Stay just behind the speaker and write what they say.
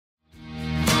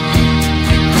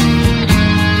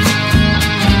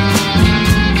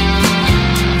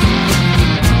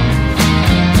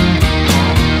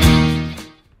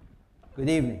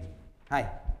evening. Hi.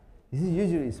 This is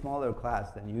usually a smaller class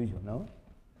than usual, no?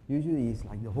 Usually it's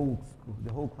like the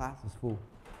whole class is full.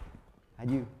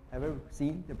 Had you ever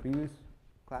seen the previous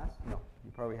class? No,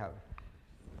 you probably haven't.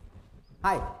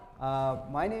 Hi,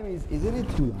 my name isn't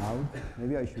it too loud?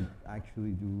 Maybe I should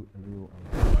actually do a little.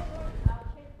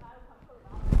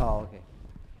 Oh, okay.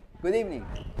 Good evening.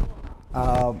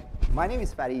 My name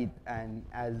is Farid, and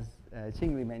as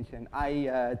Chingling mentioned,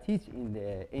 I teach in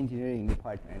the engineering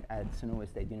department at Sonoma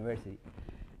State University.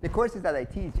 The courses that I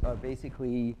teach are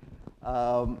basically,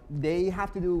 they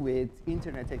have to do with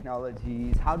internet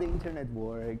technologies, how the internet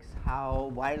works,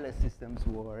 how wireless systems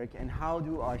work, and how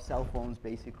do our cell phones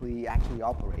basically actually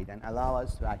operate and allow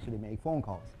us to actually make phone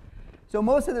calls. So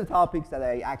most of the topics that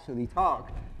I actually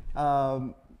talk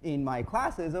in my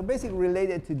classes are basically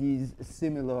related to these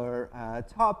similar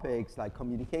topics like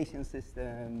communication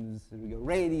systems, your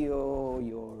radio,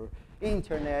 your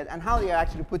internet, and how they are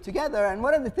actually put together. And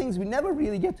one of the things we never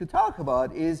really get to talk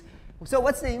about is, so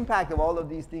what's the impact of all of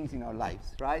these things in our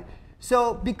lives, right?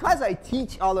 So because I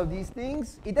teach all of these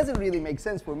things, it doesn't really make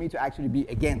sense for me to actually be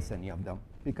against any of them,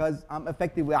 because I'm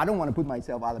effectively, I don't want to put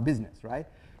myself out of business, right?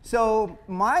 So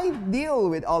my deal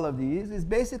with all of these is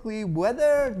basically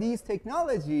whether these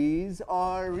technologies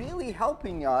are really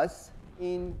helping us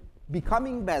in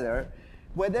becoming better,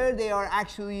 whether they are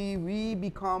actually, we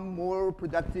become more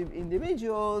productive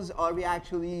individuals, are we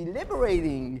actually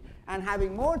liberating and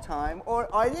having more time,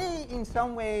 or are they in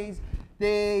some ways,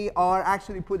 they are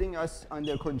actually putting us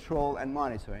under control and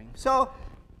monitoring. So,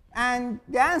 and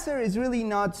the answer is really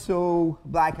not so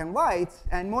black and white,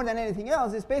 and more than anything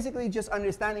else, it's basically just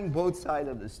understanding both sides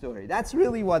of the story. That's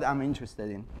really what I'm interested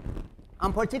in.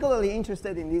 I'm particularly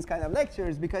interested in these kind of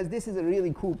lectures because this is a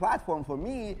really cool platform for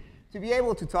me to be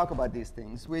able to talk about these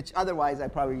things, which otherwise I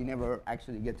probably never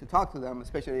actually get to talk to them,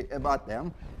 especially about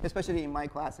them, especially in my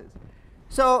classes.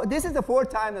 So this is the fourth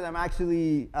time that I'm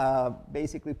actually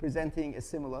basically presenting a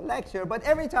similar lecture, but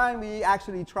every time we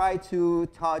actually try to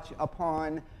touch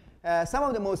upon some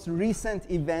of the most recent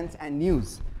events and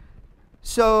news.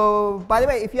 So, by the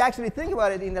way, if you actually think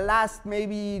about it, in the last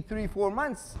maybe 3-4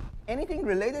 months, anything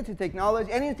related to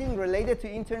technology, anything related to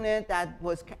internet that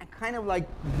was kind of like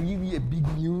really a big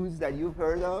news that you've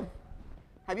heard of?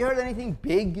 Have you heard anything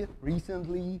big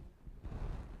recently?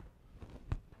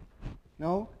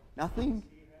 No? Nothing?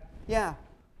 Yeah.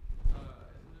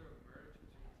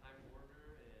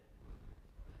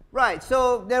 Right,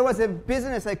 so there was a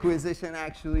business acquisition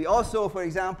actually. Also, for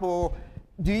example,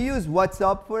 do you use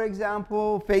WhatsApp, for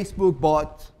example? Facebook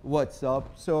bought WhatsApp.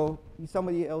 So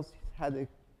somebody else had a,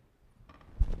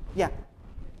 yeah.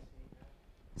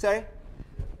 Sorry?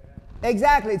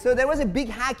 Exactly, so there was a big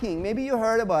hacking. Maybe you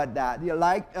heard about that.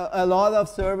 Like a lot of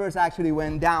servers actually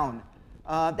went down.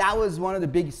 That was one of the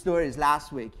big stories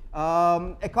last week.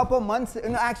 A couple months,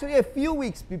 no, actually a few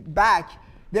weeks back,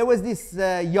 there was this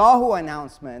Yahoo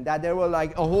announcement that there were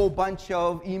like a whole bunch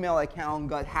of email accounts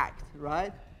got hacked,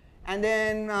 right? And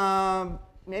then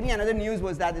maybe another news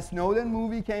was that the Snowden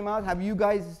movie came out. Have you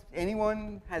guys,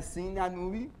 anyone has seen that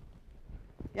movie?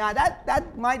 Yeah,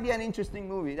 that might be an interesting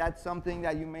movie. That's something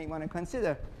that you may want to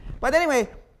consider. But anyway,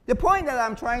 the point that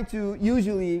I'm trying to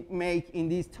usually make in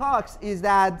these talks is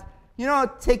that, you know,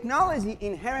 technology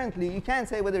inherently, you can't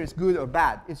say whether it's good or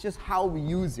bad. It's just how we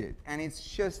use it, and it's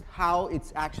just how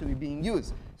it's actually being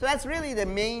used. So that's really the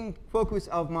main focus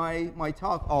of my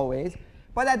talk always.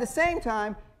 But at the same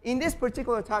time, in this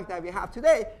particular talk that we have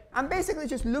today, I'm basically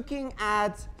just looking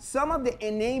at some of the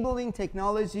enabling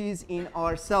technologies in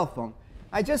our cell phone.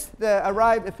 I just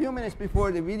arrived a few minutes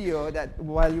before the video, that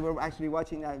while you were actually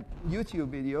watching that YouTube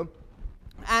video.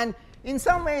 And in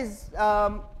some ways,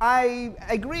 I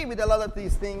agree with a lot of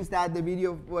these things that the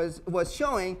video was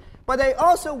showing, but I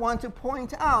also want to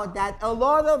point out that a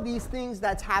lot of these things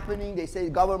that's happening, they say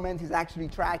government is actually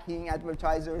tracking,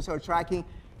 advertisers are tracking,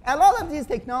 a lot of these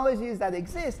technologies that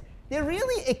exist, they're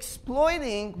really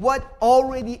exploiting what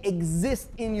already exists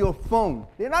in your phone.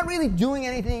 They're not really doing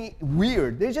anything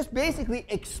weird. They're just basically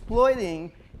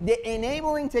exploiting the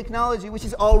enabling technology which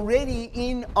is already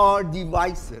in our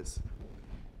devices.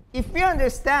 If we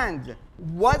understand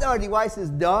what our devices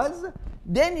does,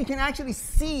 then you can actually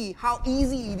see how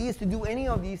easy it is to do any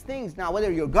of these things. Now,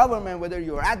 whether you're government, whether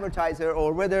you're advertiser,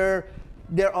 or whether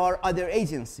there are other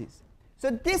agencies.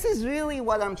 So this is really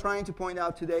what I'm trying to point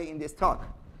out today in this talk.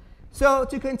 So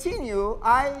to continue,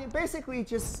 I basically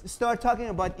just start talking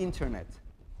about internet.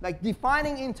 Like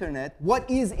defining internet, what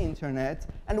is internet,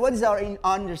 and what is our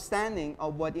understanding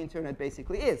of what internet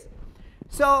basically is.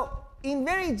 So in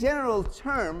very general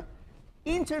term,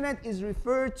 internet is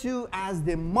referred to as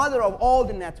the mother of all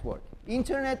the network.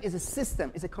 Internet is a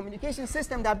system, it's a communication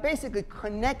system that basically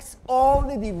connects all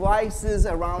the devices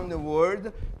around the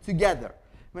world together.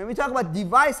 When we talk about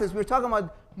devices, we're talking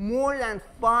about more than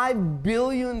 5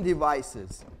 billion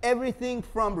devices. Everything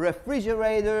from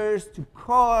refrigerators to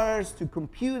cars to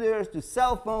computers to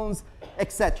cell phones,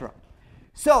 etc.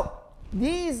 So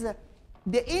the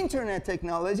internet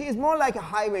technology is more like a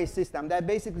highway system that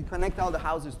basically connects all the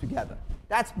houses together.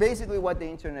 That's basically what the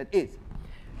internet is.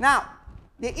 Now,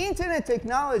 the internet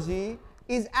technology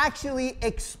is actually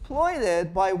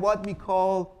exploited by what we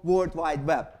call World Wide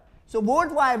Web. So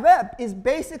World Wide Web is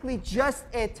basically just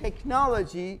a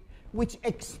technology which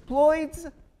exploits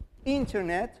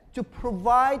internet to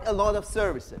provide a lot of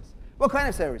services. What kind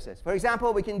of services? For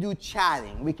example, we can do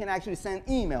chatting. We can actually send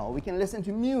email. We can listen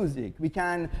to music. We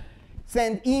can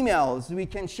send emails. We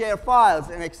can share files,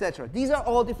 and etc. These are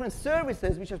all different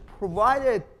services which are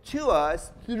provided to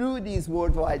us through these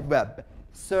World Wide Web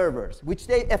servers, which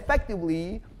they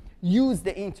effectively use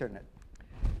the internet.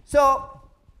 So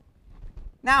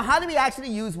now, how do we actually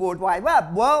use World Wide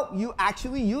Web? Well, you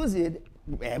actually use it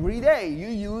every day. You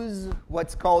use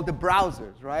what's called the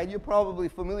browsers, right? You're probably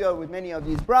familiar with many of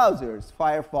these browsers,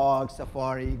 Firefox,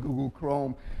 Safari, Google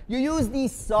Chrome. You use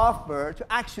these software to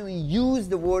actually use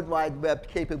the World Wide Web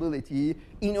capability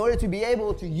in order to be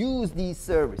able to use these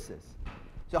services.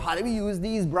 So how do we use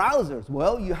these browsers?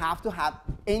 Well, you have to have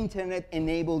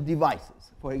internet-enabled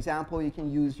devices. For example, you can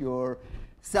use your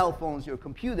cell phones, your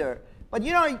computer. But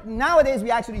you know, nowadays we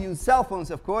actually use cell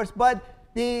phones, of course, but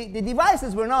the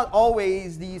devices were not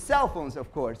always the cell phones,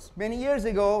 of course. Many years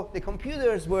ago, the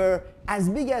computers were as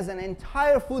big as an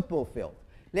entire football field.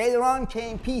 Later on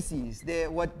came PCs,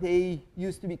 what they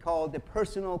used to be called the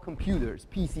personal computers,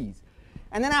 PCs.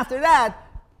 And then after that,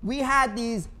 we had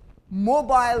these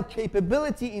mobile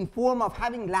capability in form of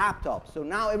having laptops. So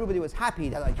now everybody was happy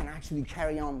that I can actually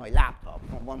carry on my laptop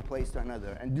from one place to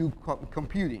another and do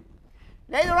computing.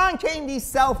 Later on came these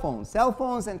cell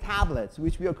phones and tablets,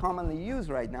 which we are commonly use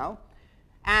right now.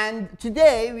 And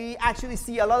today, we actually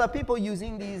see a lot of people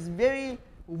using these very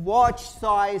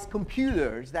watch-sized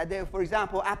computers that they, for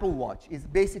example, Apple Watch is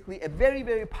basically a very,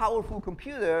 very powerful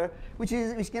computer which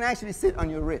can actually sit on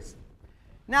your wrist.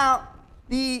 Now,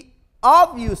 the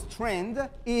obvious trend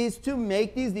is to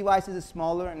make these devices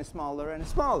smaller and smaller and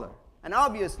smaller. And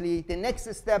obviously, the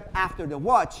next step after the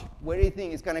watch, where do you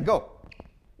think it's going to go?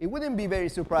 It wouldn't be very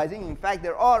surprising. In fact,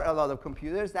 there are a lot of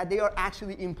computers that they are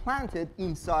actually implanted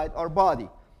inside our body.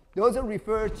 Those are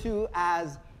referred to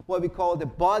as what we call the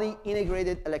body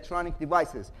integrated electronic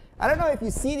devices. I don't know if you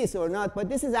see this or not, but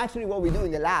this is actually what we do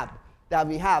in the lab that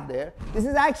we have there. This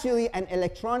is actually an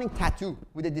electronic tattoo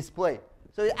with a display.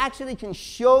 So it actually can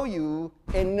show you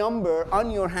a number on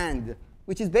your hand,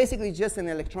 which is basically just an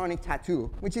electronic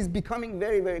tattoo, which is becoming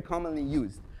very, very commonly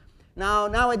used. Now,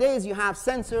 nowadays, you have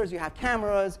sensors, you have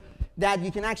cameras that you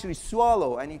can actually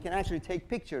swallow, and you can actually take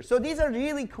pictures. So these are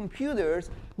really computers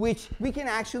which we can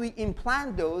actually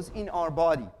implant those in our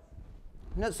body.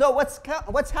 Now, so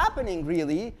what's happening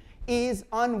really is,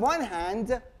 on one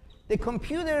hand, the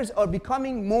computers are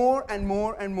becoming more and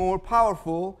more and more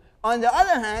powerful. On the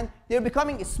other hand, they're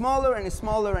becoming smaller and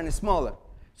smaller and smaller.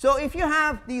 So if you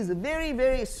have these very,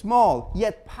 very small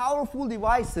yet powerful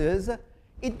devices,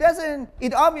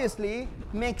 it obviously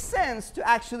makes sense to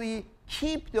actually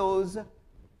keep those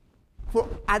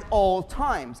at all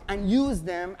times and use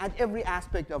them at every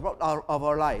aspect of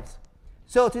our lives.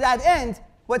 So to that end,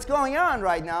 what's going on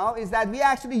right now is that we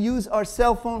actually use our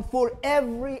cell phone for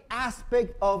every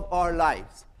aspect of our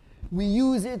lives. We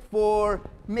use it for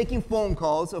making phone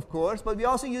calls, of course, but we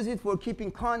also use it for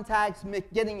keeping contacts,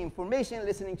 getting information,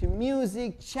 listening to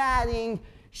music, chatting,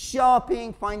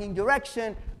 shopping, finding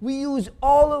direction. We use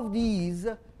all of these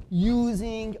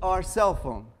using our cell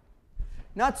phone.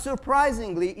 Not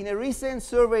surprisingly, in a recent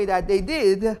survey that they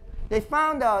did, they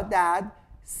found out that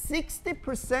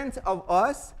 60% of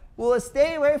us will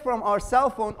stay away from our cell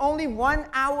phone only 1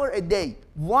 hour a day.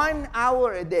 1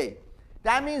 hour a day.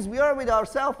 That means we are with our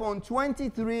cell phone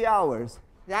 23 hours.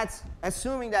 That's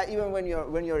assuming that even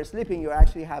when you're sleeping, you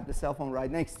actually have the cell phone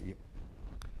right next to you.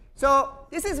 So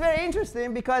this is very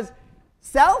interesting because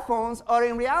cell phones are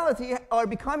in reality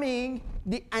becoming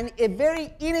a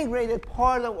very integrated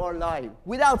part of our life.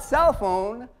 Without cell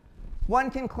phone,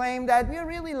 one can claim that we're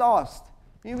really lost.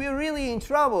 I mean, we're really in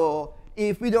trouble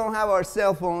if we don't have our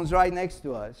cell phones right next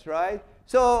to us, right?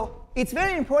 So it's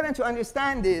very important to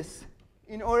understand this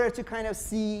in order to kind of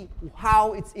see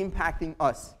how it's impacting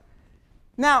us.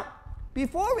 Now,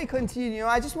 before we continue,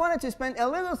 I just wanted to spend a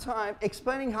little time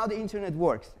explaining how the internet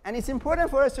works. And it's important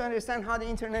for us to understand how the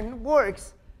internet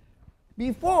works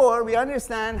before we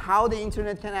understand how the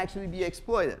internet can actually be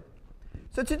exploited.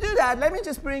 So to do that, let me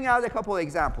just bring out a couple of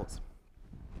examples.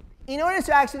 In order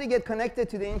to actually get connected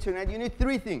to the internet, you need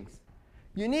three things.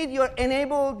 You need your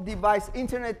enabled device,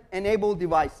 internet-enabled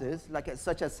devices,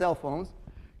 such as cell phones.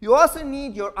 You also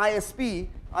need your ISP,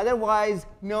 otherwise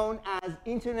known as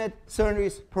Internet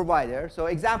Service Provider. So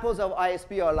examples of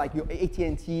ISP are like your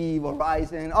AT&T,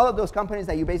 Verizon, all of those companies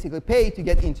that you basically pay to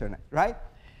get internet, right?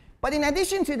 But in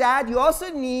addition to that, you also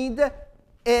need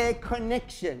a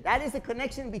connection. That is a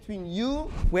connection between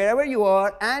you, wherever you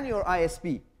are, and your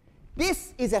ISP.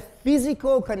 This is a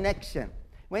physical connection.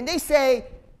 When they say,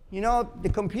 the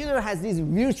computer has this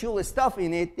virtual stuff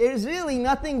in it, there's really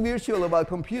nothing virtual about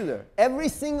computer. Every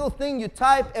single thing you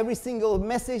type, every single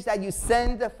message that you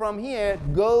send from here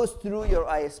goes through your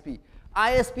ISP.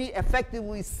 ISP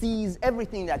effectively sees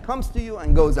everything that comes to you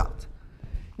and goes out.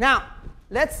 Now,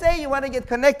 let's say you want to get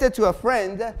connected to a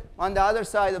friend on the other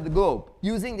side of the globe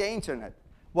using the internet.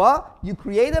 Well, you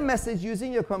create a message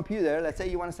using your computer. Let's say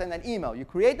you want to send an email. You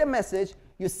create a message.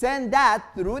 You send that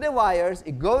through the wires.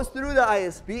 It goes through the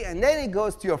ISP, and then it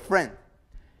goes to your friend.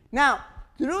 Now,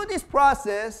 through this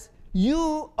process,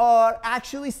 you are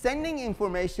actually sending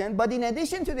information. But in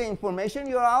addition to the information,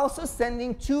 you are also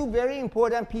sending two very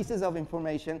important pieces of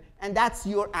information, and that's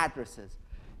your addresses.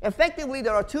 Effectively,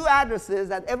 there are two addresses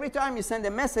that every time you send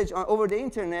a message over the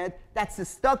internet, that's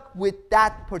stuck with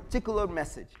that particular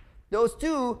message. Those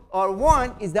two are,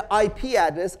 one is the IP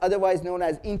address, otherwise known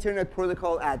as Internet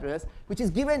Protocol address, which is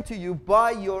given to you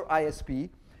by your ISP.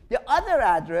 The other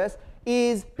address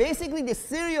is basically the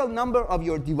serial number of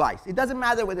your device. It doesn't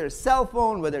matter whether it's a cell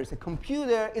phone, whether it's a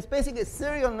computer. It's basically a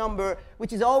serial number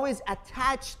which is always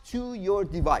attached to your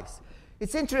device.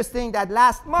 It's interesting that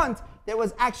last month there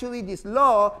was actually this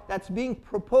law that's being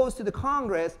proposed to the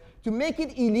Congress to make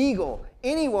it illegal,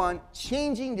 anyone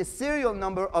changing the serial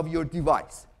number of your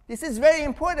device. This is very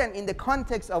important in the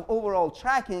context of overall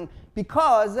tracking,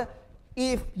 because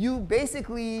if you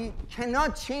basically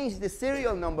cannot change the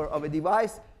serial number of a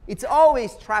device, it's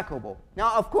always trackable.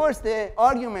 Now, of course, the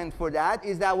argument for that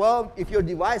is that, well, if your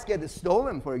device gets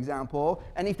stolen, for example,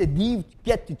 and if the thief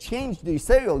get to change the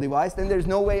serial device, then there's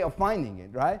no way of finding it,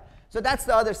 right? So that's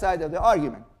the other side of the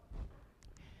argument.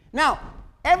 Now,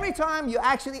 every time you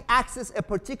actually access a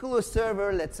particular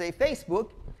server, let's say Facebook,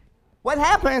 what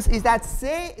happens is that,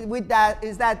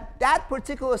 that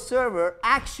particular server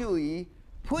actually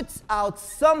puts out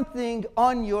something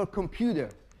on your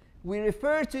computer. We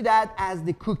refer to that as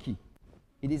the cookie.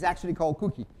 It is actually called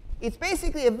cookie. It's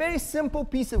basically a very simple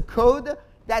piece of code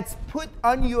that's put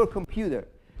on your computer.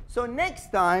 So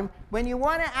next time, when you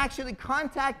want to actually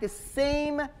contact the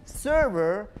same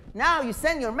server, now you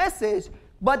send your message,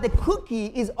 but the cookie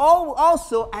is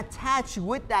also attached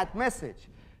with that message.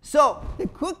 So the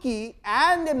cookie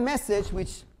and the message,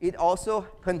 which it also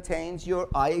contains your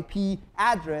IP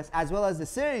address as well as the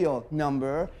serial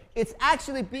number, it's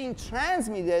actually being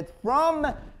transmitted from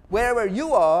wherever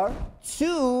you are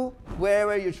to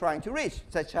wherever you're trying to reach,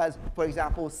 such as, for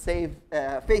example, save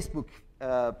Facebook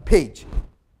page.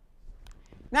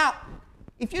 Now,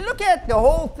 if you look at the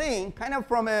whole thing kind of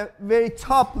from a very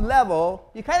top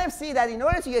level, you kind of see that in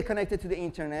order to get connected to the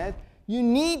internet, you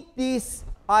need this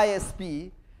ISP.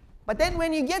 But then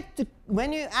when you get to,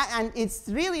 and it's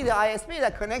really the ISP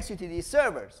that connects you to these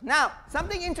servers. Now,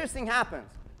 something interesting happens.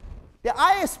 The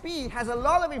ISP has a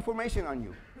lot of information on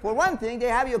you. For one thing, they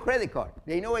have your credit card.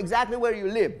 They know exactly where you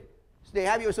live. So they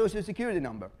have your social security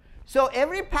number. So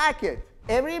every packet,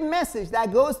 every message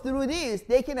that goes through these,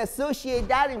 they can associate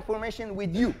that information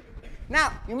with you.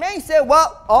 Now, you may say,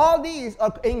 well, all these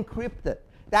are encrypted.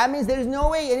 That means there's no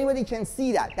way anybody can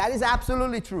see that. That is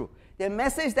absolutely true. The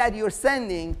message that you're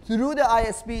sending through the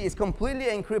ISP is completely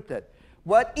encrypted.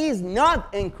 What is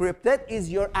not encrypted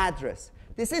is your address.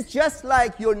 This is just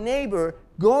like your neighbor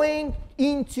going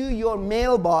into your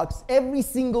mailbox every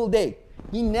single day.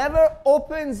 He never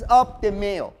opens up the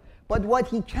mail. But what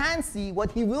he can see,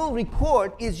 what he will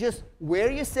record, is just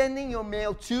where you're sending your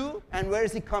mail to and where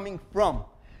is it coming from.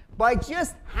 By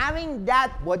just having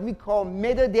that, what we call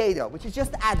metadata, which is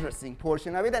just the addressing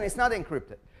portion of it, and it's not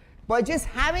encrypted. By just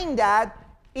having that,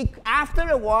 after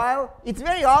a while, it's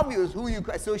very obvious who you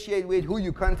associate with, who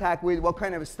you contact with, what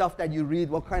kind of stuff that you read,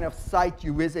 what kind of site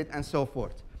you visit, and so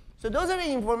forth. So those are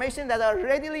the information that are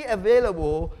readily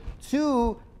available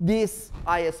to this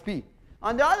ISP.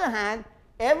 On the other hand,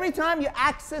 every time you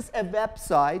access a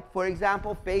website, for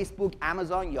example, Facebook,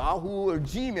 Amazon, Yahoo, or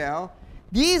Gmail,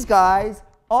 these guys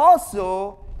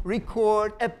also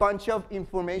record a bunch of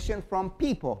information from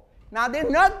people. Now, they're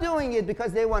not doing it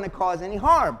because they want to cause any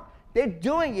harm. They're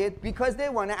doing it because they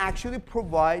want to actually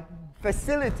provide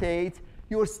facilitate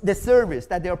the service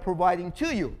that they're providing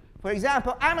to you. For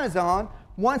example, Amazon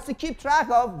wants to keep track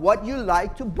of what you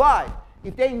like to buy.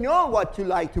 If they know what you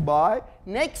like to buy,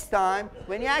 next time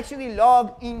when you actually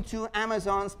log into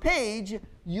Amazon's page,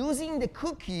 using the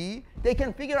cookie, they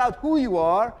can figure out who you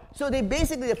are. So they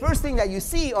basically, the first thing that you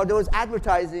see are those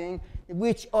advertising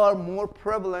which are more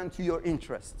prevalent to your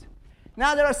interest.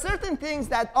 Now, there are certain things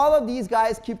that all of these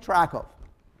guys keep track of.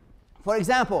 For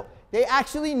example, they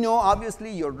actually know,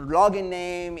 obviously, your login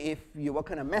name, what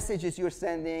kind of messages you're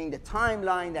sending, the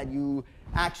timeline that you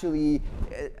actually,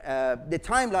 the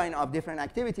timeline of different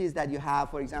activities that you have,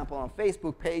 for example, on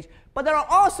Facebook page. But there are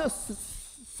also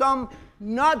some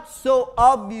not so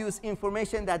obvious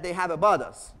information that they have about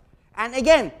us. And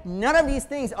again, none of these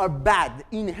things are bad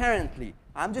inherently.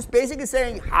 I'm just basically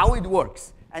saying how it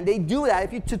works. And they do that.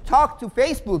 If you talk to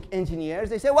Facebook engineers,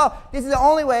 they say, well, this is the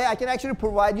only way I can actually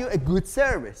provide you a good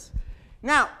service.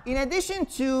 Now, in addition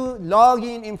to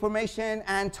login information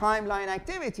and timeline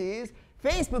activities,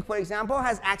 Facebook, for example,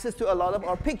 has access to a lot of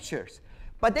our pictures.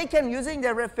 But they can, using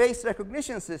their face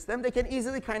recognition system, they can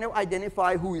easily kind of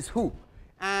identify who is who.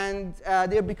 And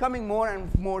they're becoming more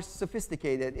and more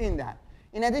sophisticated in that.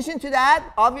 In addition to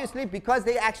that, obviously, because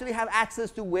they actually have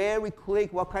access to where we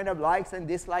click, what kind of likes and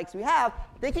dislikes we have,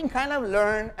 they can kind of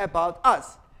learn about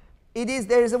us.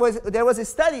 There was a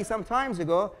study some time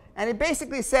ago, and it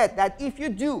basically said that if you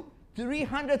do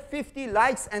 350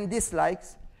 likes and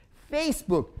dislikes,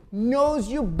 Facebook knows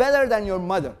you better than your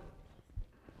mother.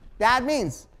 That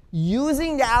means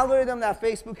using the algorithm that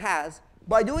Facebook has,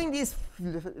 by doing these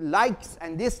likes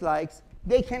and dislikes,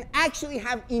 they can actually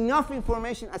have enough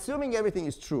information, assuming everything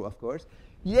is true, of course.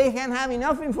 They can have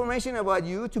enough information about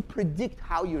you to predict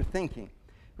how you're thinking.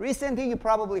 Recently, you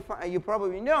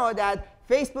probably know that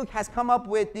Facebook has come up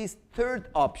with this third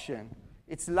option.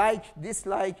 It's like,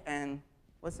 dislike, and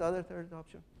what's the other third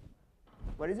option?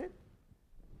 What is it?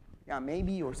 Yeah,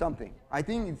 maybe or something. I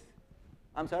think it's,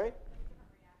 I'm sorry?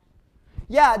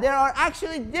 Yeah, there are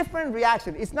actually different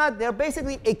reactions. It's not, they're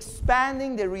basically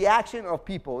expanding the reaction of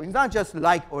people. It's not just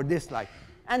like or dislike.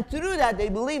 And through that, they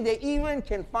believe they even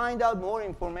can find out more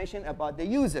information about the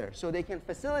user. So they can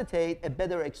facilitate a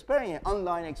better experience,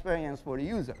 online experience for the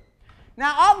user.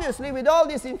 Now, obviously, with all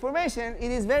this information,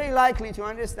 it is very likely to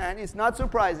understand, it's not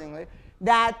surprisingly,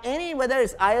 that whether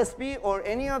it's ISP or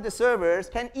any of the servers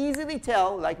can easily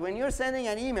tell, like when you're sending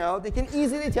an email, they can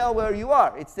easily tell where you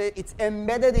are. It's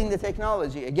embedded in the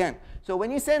technology, again. So when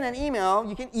you send an email,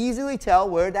 you can easily tell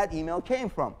where that email came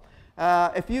from.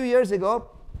 A few years ago,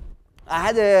 I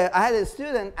had a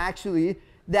student, actually,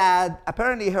 that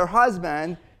apparently her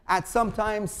husband at some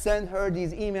time sent her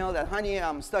these emails that, honey,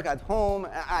 I'm stuck at home,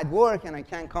 at work, and I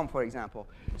can't come, for example.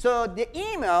 So the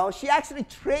email, she actually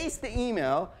traced the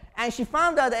email, and she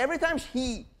found out that every time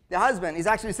the husband, is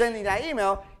actually sending that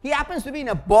email, he happens to be in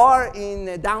a bar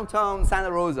in downtown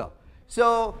Santa Rosa.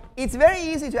 So it's very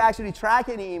easy to actually track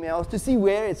any emails to see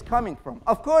where it's coming from.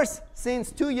 Of course,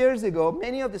 since 2 years ago,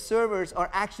 many of the servers are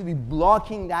actually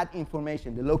blocking that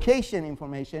information. The location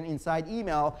information inside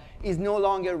email is no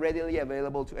longer readily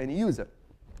available to any user.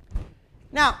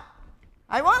 Now,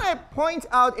 I want to point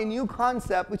out a new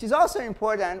concept, which is also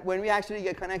important when we actually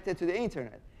get connected to the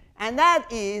internet. And that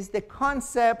is the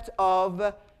concept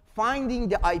of finding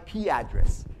the IP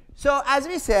address. So as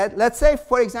we said, let's say,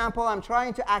 for example, I'm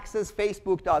trying to access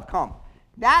Facebook.com.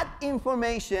 That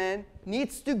information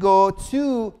needs to go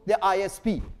to the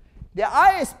ISP. The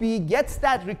ISP gets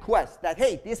that request that,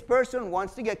 hey, this person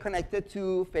wants to get connected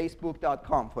to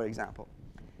Facebook.com, for example.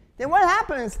 Then what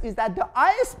happens is that the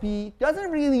ISP doesn't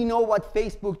really know what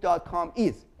Facebook.com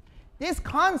is. This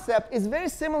concept is very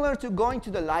similar to going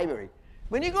to the library.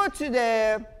 When you go to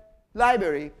the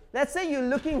library, let's say you're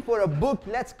looking for a book,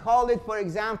 let's call it, for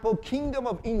example, Kingdom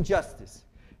of Injustice.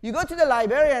 You go to the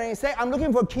librarian and you say, I'm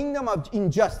looking for Kingdom of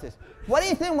Injustice. What do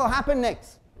you think will happen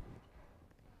next?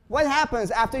 What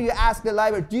happens after you ask the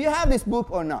librarian, do you have this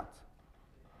book or not?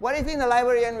 What do you think the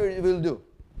librarian will do?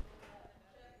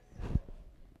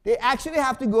 They actually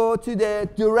have to go to the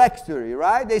directory,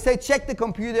 right? They say, check the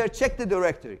computer, check the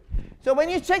directory. So when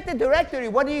you check the directory,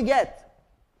 what do you get?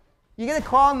 You get a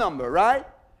call number, right?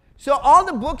 So all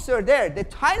the books are there, the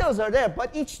titles are there,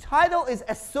 but each title is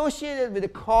associated with a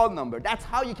call number. That's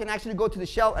how you can actually go to the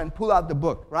shelf and pull out the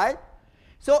book, right?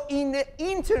 So in the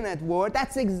internet world,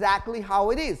 that's exactly how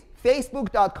it is.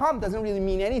 Facebook.com doesn't really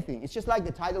mean anything. It's just like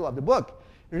the title of the book.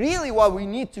 Really what we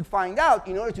need to find out,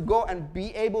 in order to go and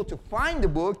be able to find the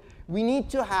book, we need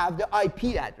to have the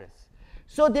IP address.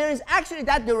 So there is actually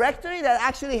that directory that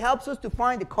actually helps us to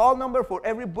find the call number for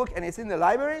every book, and it's in the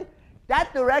library.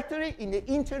 That directory in the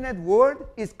internet world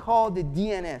is called the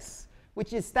DNS.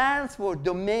 which stands for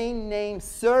domain name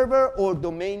server or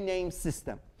domain name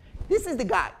system. This is the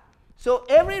guy. So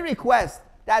every request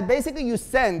that basically you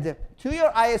send to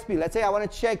your ISP, let's say I want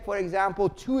to check, for example,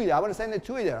 Twitter. I want to send a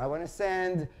Twitter. I want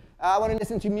to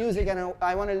listen to music, and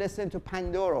I want to listen to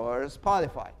Pandora or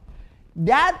Spotify.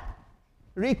 That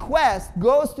request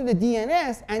goes to the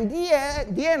DNS, and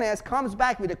DNS comes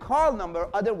back with a call number,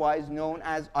 otherwise known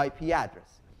as IP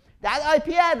address. That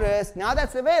IP address, now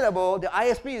that's available, the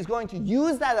ISP is going to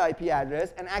use that IP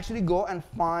address and actually go and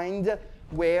find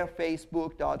where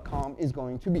Facebook.com is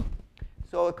going to be.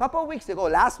 So a couple of weeks ago,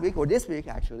 last week, or this week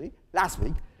actually, last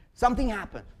week, something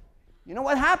happened. You know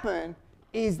what happened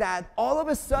is that all of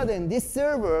a sudden this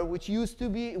server, which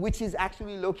is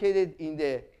actually located in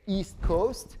the East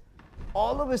Coast,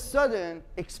 all of a sudden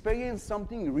experienced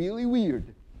something really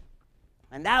weird.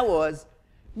 And that was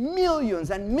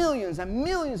millions and millions and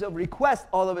millions of requests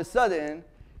all of a sudden.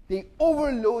 They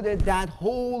overloaded that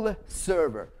whole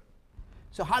server.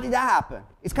 So how did that happen?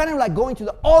 It's kind of like going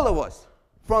to all of us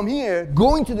from here,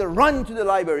 run to the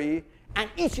library, and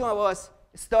each one of us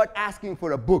start asking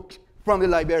for a book from the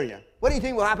librarian. What do you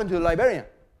think will happen to the librarian?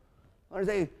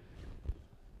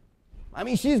 I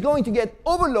mean, she's going to get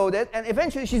overloaded, and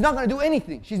eventually she's not going to do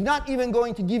anything. She's not even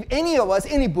going to give any of us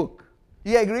any book.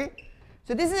 Do you agree?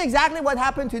 So this is exactly what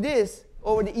happened to this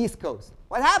over the East Coast.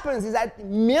 What happens is that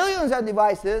millions of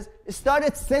devices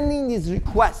started sending these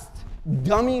requests,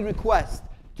 dummy requests,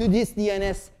 to this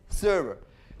DNS server.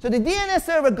 So the DNS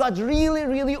server got really,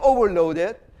 really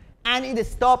overloaded, and it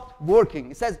stopped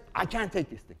working. It says, I can't take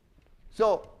this thing.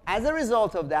 So as a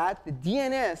result of that, the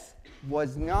DNS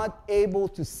was not able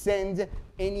to send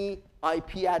any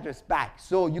IP address back.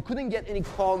 So you couldn't get any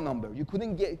call number. You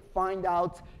couldn't find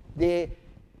out the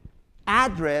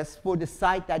address for the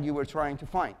site that you were trying to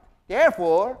find.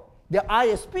 Therefore, the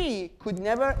ISP could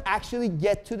never actually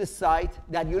get to the site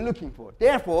that you're looking for.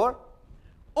 Therefore,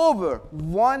 over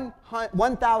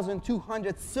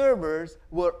 1,200 servers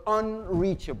were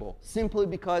unreachable, simply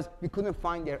because we couldn't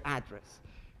find their address.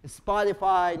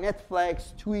 Spotify,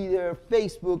 Netflix, Twitter,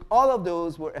 Facebook, all of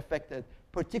those were affected,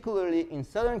 particularly in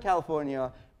Southern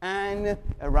California and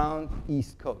around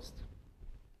East Coast.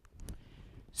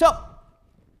 So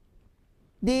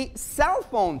the cell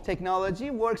phone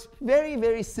technology works very,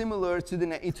 very similar to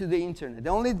the internet. The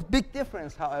only big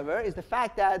difference, however, is the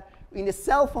fact that in the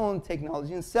cell phone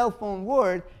technology, in the cell phone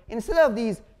world, instead of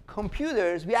these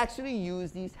computers, we actually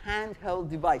use these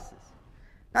handheld devices.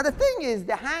 Now the thing is,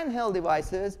 the handheld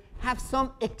devices have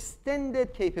some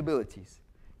extended capabilities.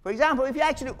 For example, if you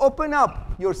actually open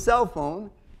up your cell phone,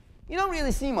 you don't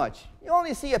really see much. You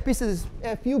only see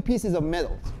a few pieces of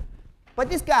metal. But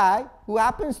this guy, who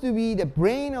happens to be the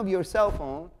brain of your cell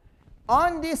phone,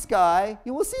 on this guy,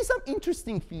 you will see some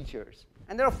interesting features.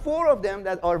 And there are 4 of them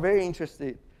that are very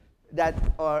interesting,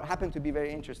 happen to be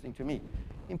very interesting to me.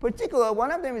 In particular,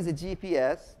 one of them is a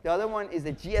GPS. The other one is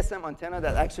a GSM antenna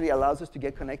that actually allows us to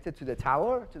get connected to the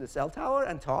tower, to the cell tower,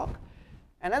 and talk.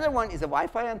 Another one is a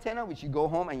Wi-Fi antenna, which you go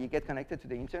home and you get connected to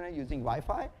the internet using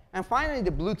Wi-Fi. And finally,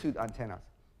 the Bluetooth antennas.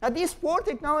 Now, these 4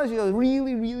 technologies are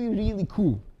really, really, really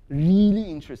cool, really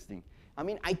interesting. I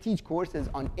mean, I teach courses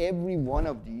on every one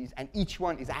of these, and each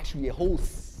one is actually a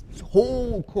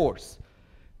whole course,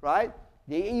 right?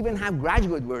 They even have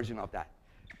graduate version of that.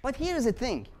 But here's the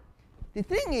thing. The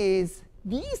thing is,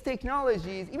 these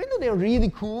technologies, even though they're really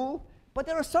cool, but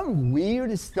there are some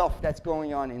weird stuff that's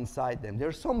going on inside them.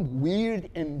 There's some weird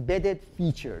embedded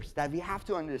features that we have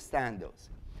to understand those.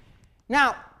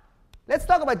 Now, let's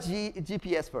talk about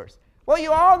GPS first. Well,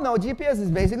 you all know GPS is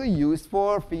basically used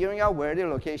for figuring out where the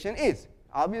location is.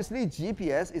 Obviously,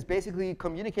 GPS is basically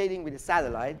communicating with a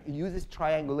satellite. It uses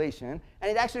triangulation, and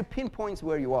it actually pinpoints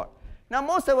where you are. Now,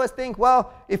 most of us think,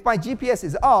 well, if my GPS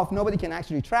is off, nobody can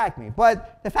actually track me.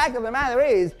 But the fact of the matter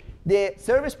is, the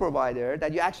service provider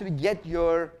that you actually get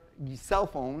your cell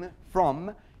phone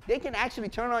from, they can actually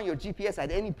turn on your GPS at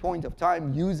any point of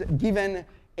time, given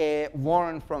a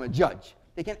warrant from a judge.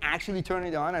 They can actually turn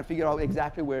it on and figure out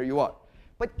exactly where you are.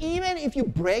 But even if you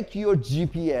break your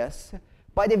GPS,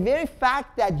 by the very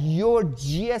fact that your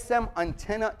GSM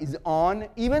antenna is on,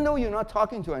 even though you're not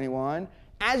talking to anyone,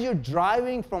 as you're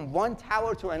driving from one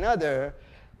tower to another,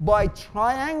 by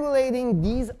triangulating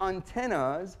these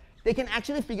antennas, they can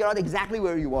actually figure out exactly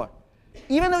where you are,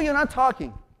 even though you're not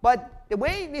talking. But the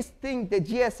way this thing, the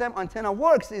GSM antenna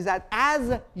works, is that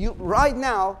as you, right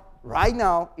now,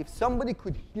 if somebody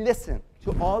could listen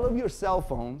to all of your cell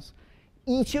phones,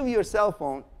 each of your cell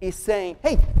phone is saying,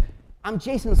 hey, I'm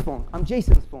Jason's phone, I'm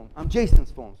Jason's phone, I'm Jason's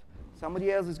phone.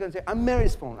 Somebody else is going to say, I'm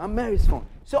Mary's phone, I'm Mary's phone.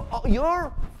 So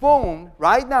your phone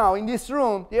right now in this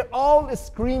room, they're all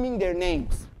screaming their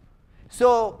names.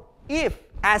 So if,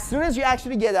 as soon as you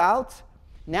actually get out,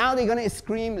 now they're going to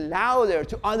scream louder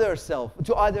to other cell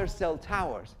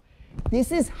towers.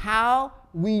 This is how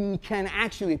we can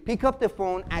actually pick up the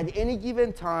phone at any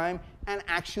given time and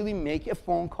actually make a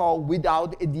phone call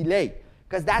without a delay.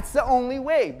 Because that's the only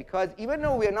way. Because even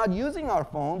though we're not using our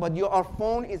phone, but our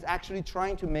phone is actually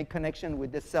trying to make connection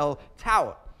with the cell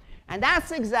tower. And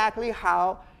that's exactly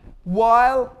how,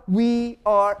 while we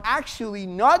are actually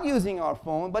not using our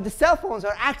phone, but the cell phones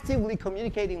are actively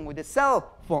communicating with the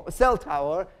cell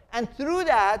tower, and through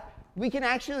that,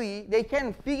 they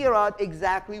can figure out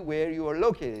exactly where you are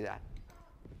located at.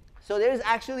 So there is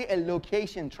actually a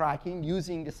location tracking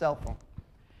using the cell phone.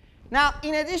 Now,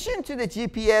 in addition to the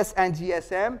GPS and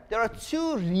GSM, there are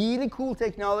two really cool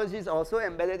technologies also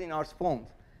embedded in our phones.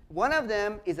 One of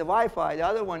them is a Wi-Fi. The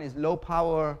other one is low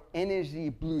power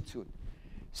energy Bluetooth.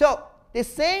 So the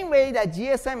same way that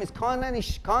GSM is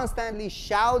constantly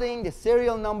shouting the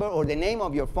serial number or the name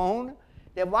of your phone,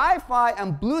 the Wi-Fi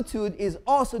and Bluetooth is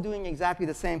also doing exactly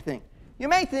the same thing. You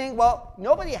may think, well,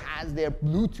 nobody has their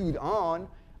Bluetooth on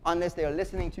unless they're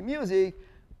listening to music.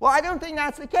 Well, I don't think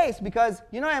that's the case because,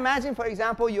 imagine, for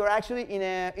example, you're actually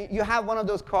you have one of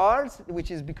those cars, which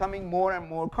is becoming more and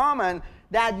more common,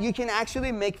 that you can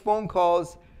actually make phone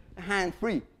calls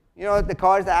hand-free. The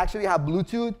cars that actually have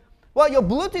Bluetooth. Well, your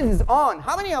Bluetooth is on.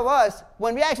 How many of us,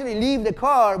 when we actually leave the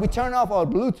car, we turn off our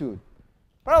Bluetooth?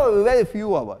 Probably very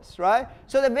few of us, right?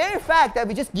 So the very fact that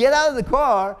we just get out of the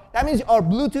car, that means our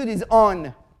Bluetooth is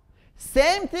on.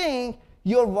 Same thing,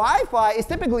 your Wi-Fi is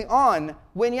typically on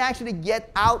when you actually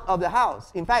get out of the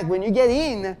house. In fact, when you get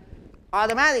in,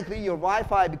 automatically your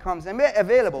Wi-Fi becomes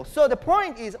available. So the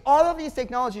point is, all of these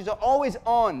technologies are always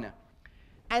on.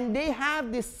 And they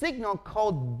have this signal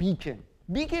called beacon.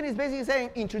 Beacon is basically saying,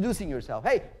 introducing yourself.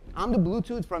 Hey, I'm the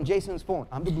Bluetooth from Jason's phone.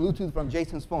 I'm the Bluetooth from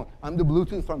Jason's phone. I'm the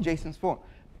Bluetooth from Jason's phone.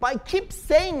 By keep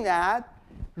saying that,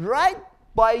 right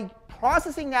by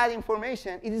processing that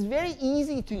information, it is very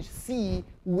easy to see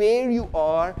where you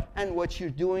are and what you're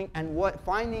doing and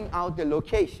finding out the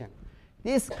location.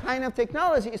 This kind of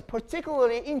technology is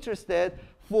particularly interested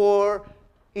for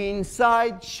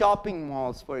inside shopping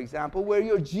malls, for example, where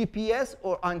your GPS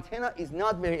or antenna is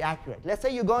not very accurate. Let's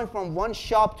say you're going from one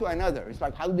shop to another. It's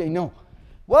like, how do they know?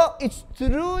 Well, it's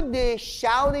through the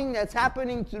shouting that's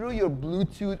happening through your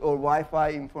Bluetooth or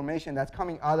Wi-Fi information that's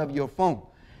coming out of your phone.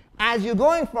 As you're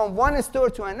going from one store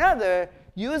to another,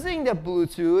 using the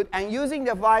Bluetooth and using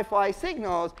the Wi-Fi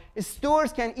signals,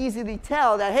 stores can easily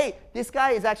tell that, hey, this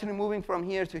guy is actually moving from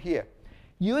here to here.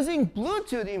 Using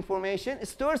Bluetooth information,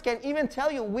 stores can even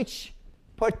tell you which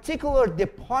particular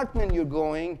department you're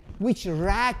going, which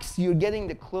racks you're getting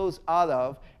the clothes out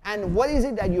of, and what is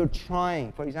it that you're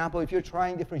trying. For example, if you're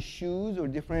trying different shoes or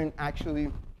different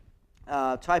actually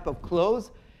type of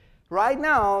clothes, right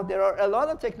now there are a lot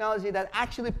of technology that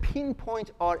actually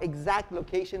pinpoint our exact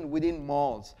location within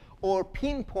malls or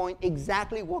pinpoint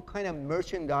exactly what kind of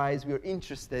merchandise we're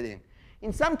interested in.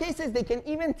 In some cases, they can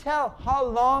even tell how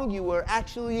long you were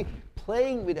actually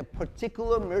playing with a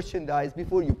particular merchandise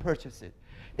before you purchase it.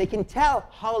 They can tell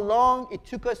how long it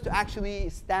took us to actually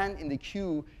stand in the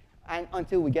queue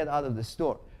until we get out of the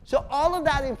store. So all of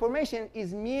that information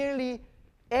is merely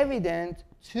evident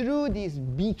through these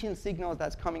beacon signals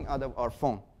that's coming out of our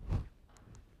phone.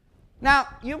 Now,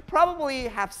 you probably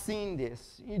have seen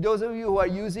this. Those of you who are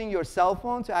using your cell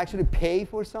phone to actually pay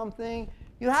for something,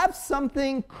 you have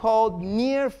something called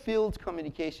near-field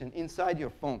communication inside your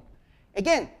phone.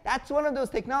 Again, that's one of those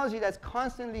technologies that's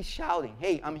constantly shouting,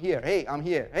 hey, I'm here, hey, I'm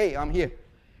here, hey, I'm here.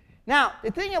 Now, the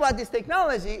thing about this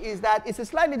technology is that it's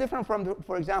slightly different from,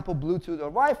 for example, Bluetooth or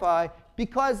Wi-Fi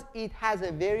because it has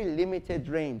a very limited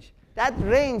range. That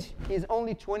range is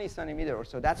only 20 centimeters or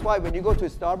so. That's why when you go to a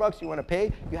Starbucks, you want to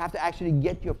pay, you have to actually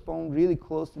get your phone really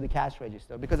close to the cash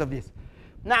register because of this.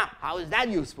 Now, how is that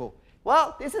useful?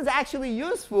 Well, this is actually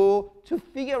useful to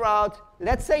figure out,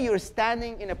 let's say you're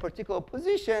standing in a particular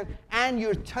position and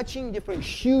you're touching different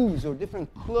shoes or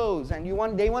different clothes, and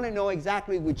they want to know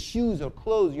exactly which shoes or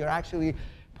clothes you're actually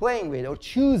playing with or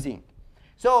choosing.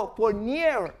 So for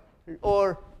near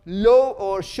or low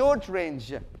or short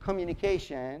range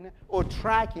communication or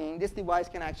tracking, this device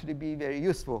can actually be very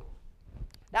useful.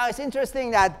 Now, it's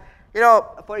interesting that,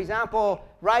 for example,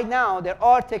 right now there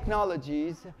are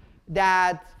technologies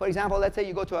that, for example, let's say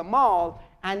you go to a mall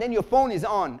and then your phone is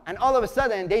on, and all of a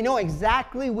sudden they know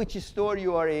exactly which store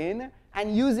you are in,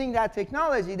 and using that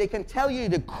technology they can tell you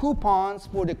the coupons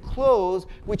for the clothes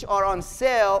which are on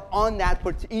sale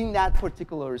in that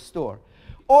particular store.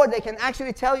 Or they can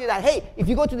actually tell you that, hey, if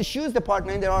you go to the shoes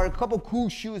department, there are a couple cool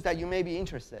shoes that you may be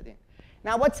interested in.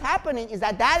 Now, what's happening is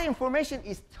that that information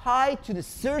is tied to the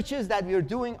searches that we're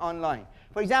doing online.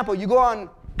 For example, you go on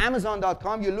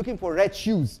Amazon.com, you're looking for red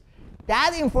shoes.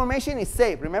 That information is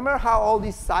safe. Remember how all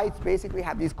these sites basically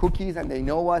have these cookies and they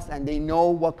know us and they know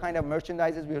what kind of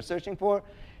merchandises we're searching for?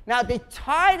 Now, they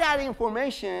tie that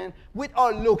information with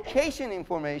our location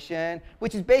information,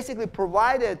 which is basically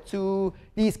provided to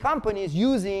these companies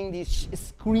using these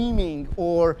streaming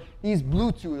or these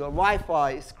Bluetooth or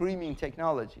Wi-Fi streaming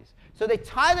technologies. So they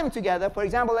tie them together. For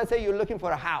example, let's say you're looking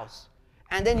for a house,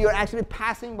 and then you're actually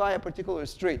passing by a particular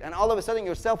street, and all of a sudden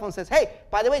your cell phone says, hey,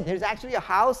 by the way, there's actually a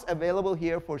house available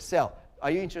here for sale. Are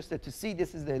you interested to see?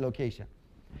 This is the location.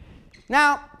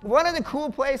 Now, one of the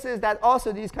cool places that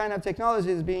also these kind of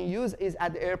technology is being used is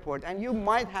at the airport. And you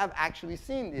might have actually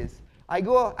seen this. I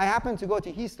happen to go to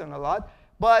Houston a lot.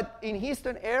 But in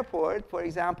Houston Airport, for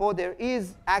example, there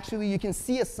is actually, you can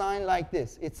see a sign like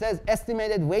this. It says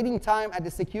estimated waiting time at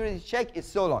the security check is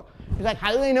so long. You're like,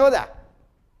 how do they know that?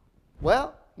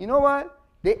 Well, you know what?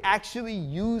 They actually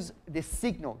use the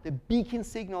signal, the beacon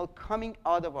signal coming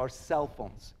out of our cell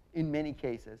phones in many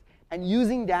cases. And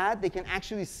using that, they can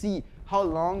actually see how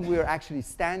long we're actually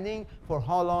standing, for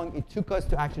how long it took us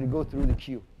to actually go through the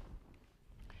queue.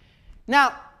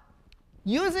 Now,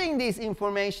 using this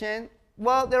information,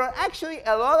 well, there are actually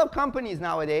a lot of companies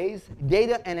nowadays,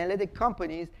 data analytic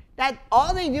companies, that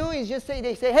all they do is just say,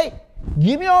 hey,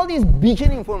 give me all this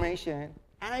beacon information,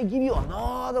 and I give you a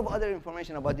lot of other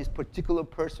information about this particular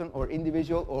person or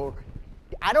individual, or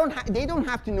they don't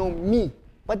have to know me.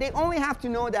 But they only have to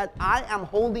know that I am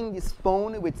holding this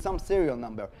phone with some serial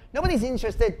number. Nobody's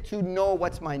interested to know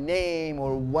what's my name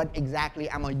or what exactly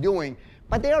am I doing.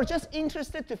 But they are just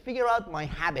interested to figure out my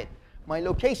habit, my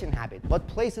location habit, what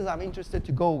places I'm interested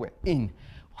to go in,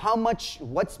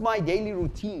 what's my daily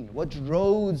routine, what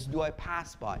roads do I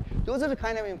pass by. Those are the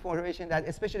kind of information that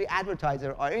especially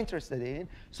advertisers are interested in,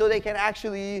 so they can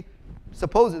actually,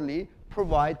 supposedly,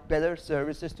 provide better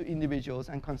services to individuals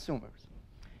and consumers.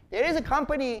 There is a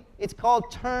company, it's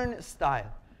called Turnstile.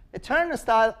 The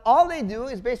Turnstile, all they do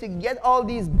is basically get all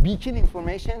these beacon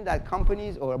information that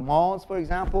companies or malls, for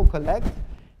example, collect,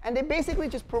 and they basically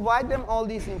just provide them all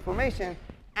this information,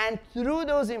 and through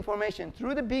those information,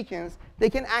 through the beacons, they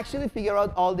can actually figure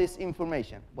out all this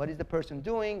information. What is the person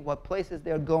doing, what places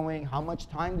they're going, how much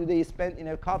time do they spend in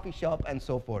a coffee shop, and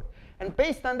so forth. And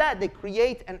based on that, they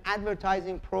create an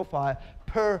advertising profile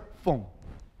per phone.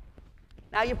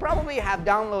 Now, you probably have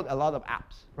downloaded a lot of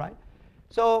apps, right?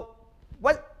 So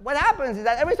what happens is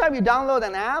that every time you download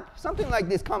an app, something like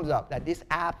this comes up, that this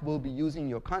app will be using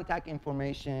your contact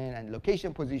information and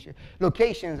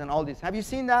locations and all this. Have you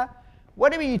seen that?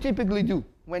 What do you typically do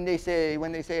when they say,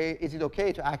 is it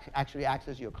OK to actually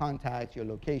access your contacts, your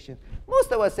location?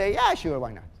 Most of us say, yeah, sure,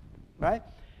 why not, right?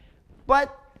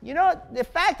 But you know, the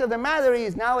fact of the matter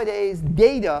is nowadays,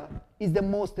 data is the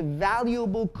most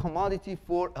valuable commodity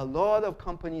for a lot of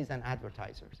companies and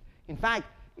advertisers. In fact,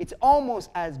 it's almost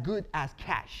as good as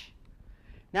cash.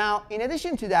 Now, in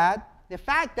addition to that, the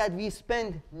fact that we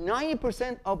spend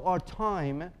 90% of our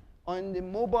time on the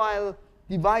mobile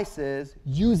devices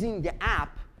using the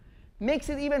app makes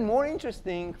it even more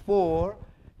interesting for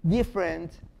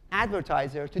different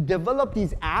advertisers to develop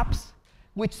these apps,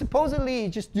 which supposedly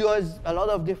just does a lot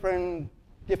of different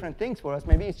things for us.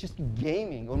 Maybe it's just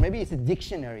gaming, or maybe it's a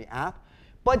dictionary app.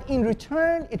 But in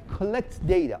return, it collects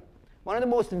data. One of the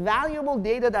most valuable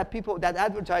data that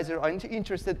advertisers are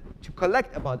interested to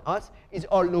collect about us is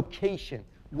our location,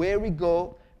 where we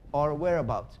go, our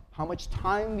whereabouts, how much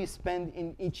time we spend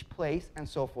in each place, and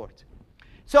so forth.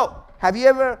 So have you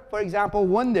ever, for example,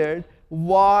 wondered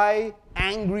why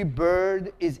Angry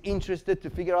Bird is interested to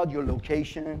figure out your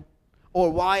location? Or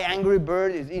why Angry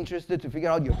Bird is interested to figure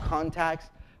out your contacts?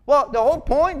 Well, the whole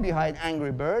point behind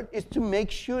Angry Bird is to make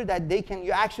sure that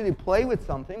you actually play with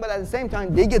something, but at the same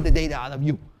time, they get the data out of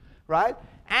you, right?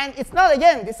 And it's not,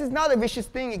 again, this is not a vicious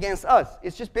thing against us.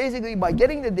 It's just basically by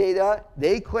getting the data,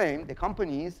 they claim, the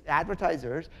companies,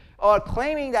 advertisers, are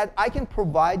claiming that I can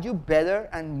provide you better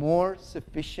and more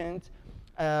sufficient,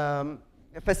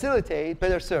 facilitate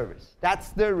better service. That's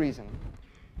their reason.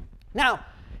 Now,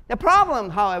 the problem,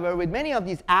 however, with many of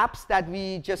these apps that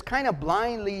we just kind of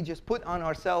blindly just put on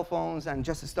our cell phones and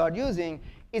just start using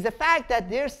is the fact that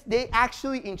they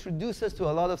actually introduce us to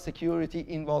a lot of security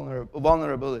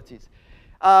vulnerabilities.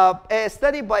 A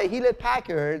study by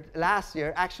Hewlett-Packard last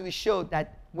year actually showed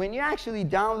that when you actually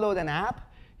download an app,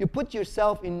 you put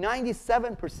yourself in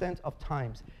 97% of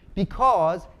times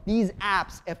because these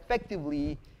apps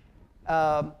effectively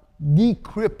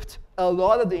decrypt a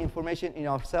lot of the information in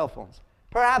our cell phones.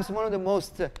 Perhaps one of the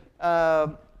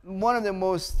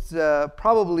most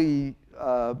probably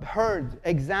heard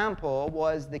example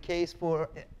was the case for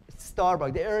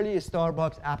Starbucks, the earliest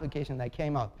Starbucks application that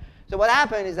came out. So what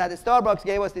happened is that the Starbucks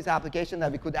gave us this application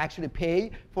that we could actually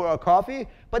pay for our coffee,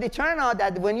 but it turned out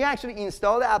that when you actually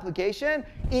install the application,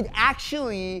 it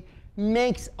actually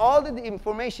makes all the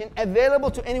information available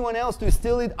to anyone else to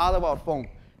steal it out of our phone.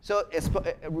 So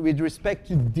with respect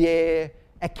to their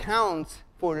account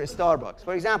for the Starbucks.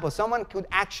 For example, someone could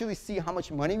actually see how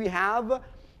much money we have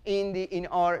in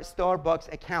our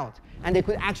Starbucks account, and they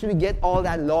could actually get all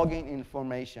that login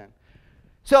information.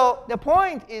 So the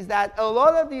point is that a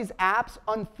lot of these apps,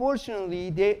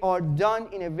 unfortunately, they are done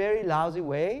in a very lousy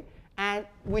way, and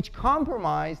which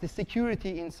compromise the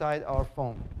security inside our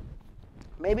phone.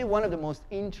 Maybe one of the most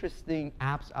interesting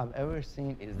apps I've ever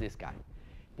seen is this guy.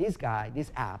 This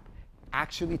app,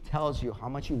 actually tells you how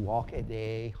much you walk a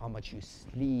day, how much you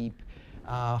sleep,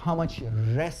 how much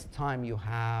rest time you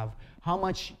have, how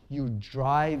much you're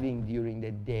driving during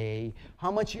the day, how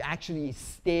much you actually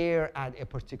stare at a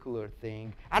particular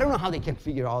thing. I don't know how they can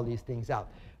figure all these things out.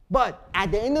 But at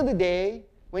the end of the day,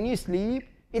 when you sleep,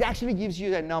 it actually gives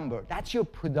you a number. That's your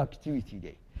productivity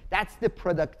day. That's the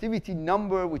productivity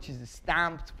number which is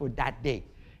stamped for that day.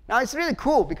 Now it's really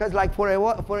cool because like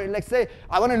let's say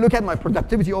I want to look at my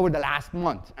productivity over the last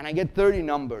month and I get 30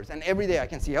 numbers and every day I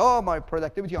can see, oh, my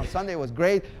productivity on Sunday was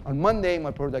great. On Monday,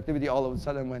 my productivity all of a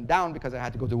sudden went down because I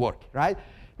had to go to work, right?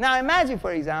 Now imagine,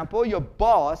 for example, your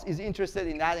boss is interested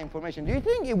in that information. Do you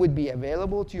think it would be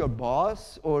available to your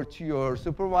boss or to your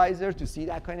supervisor to see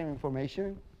that kind of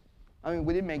information? I mean,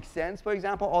 would it make sense, for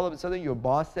example, all of a sudden your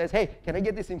boss says, hey, can I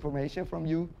get this information from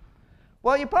you?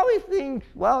 Well, you probably think,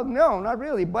 well, no, not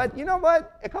really. But you know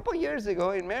what? A couple years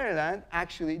ago in Maryland,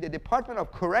 actually, the Department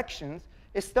of Corrections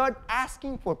started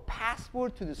asking for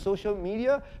password to the social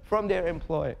media from their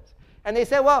employees. And they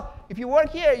said, well, if you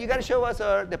work here, you got to show us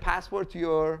the password to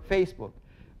your Facebook.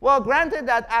 Well, granted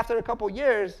that after a couple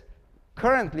years,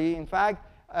 currently, in fact,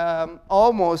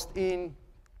 almost 12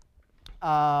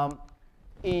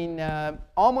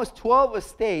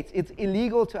 states, it's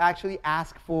illegal to actually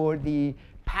ask for the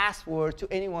password to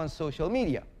anyone's social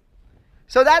media.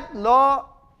 So that law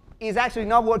is actually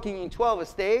not working in 12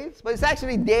 states, but it's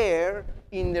actually there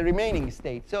in the remaining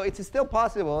states. So it's still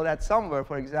possible that somewhere,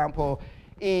 for example,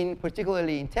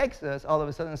 particularly in Texas, all of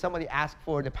a sudden somebody asked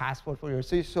for the password for your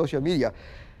social media.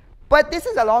 But this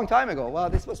is a long time ago. Well,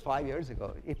 this was 5 years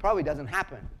ago. It probably doesn't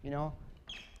happen, you know.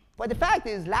 But the fact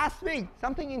is, last week,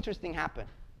 something interesting happened.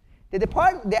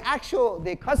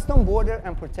 The Custom Border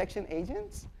and Protection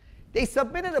agents, they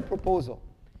submitted a proposal.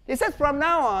 They said from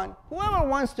now on, whoever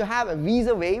wants to have a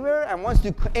visa waiver and wants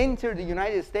to enter the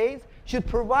United States should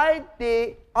provide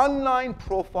the online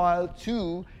profile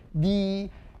to the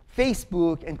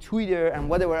Facebook and Twitter and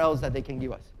whatever else that they can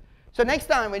give us. So next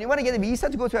time, when you want to get a visa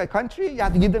to go to a country, you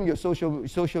have to give them your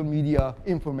social media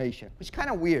information, which is kind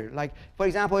of weird. Like, for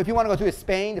example, if you want to go to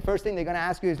Spain, the first thing they're going to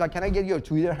ask you is, like, can I get your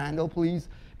Twitter handle, please,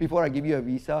 before I give you a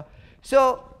visa?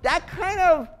 So that kind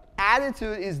of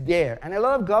attitude is there. And a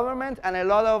lot of government and a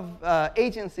lot of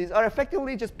agencies are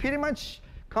effectively just pretty much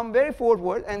come very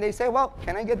forward, and they say, well,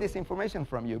 can I get this information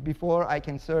from you before I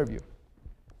can serve you?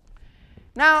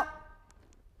 Now,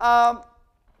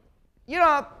 you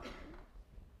know,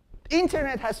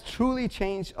 internet has truly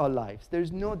changed our lives.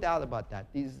 There's no doubt about that.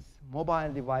 These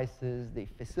mobile devices, they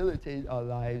facilitate our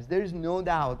lives. There's no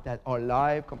doubt that our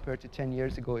life compared to 10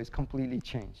 years ago is completely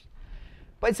changed.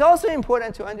 But it's also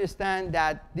important to understand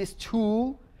that this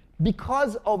tool,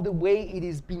 because of the way it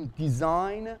is being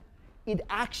designed, it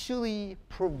actually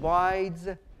provides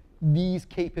these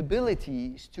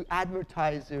capabilities to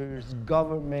advertisers,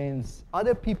 governments,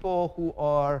 other people who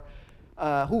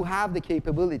have the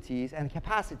capabilities and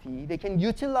capacity. They can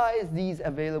utilize these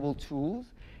available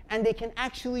tools, and they can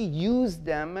actually use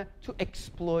them to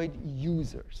exploit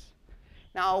users.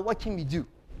 Now, what can we do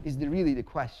is really the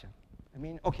question. I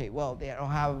mean, OK, well, they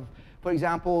have, for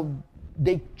example,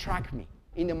 they track me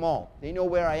in the mall. They know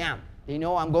where I am. They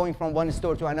know I'm going from one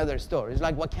store to another store. It's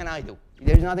like, what can I do?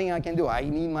 There's nothing I can do. I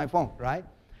need my phone, right?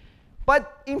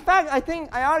 But in fact,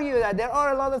 I argue that there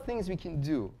are a lot of things we can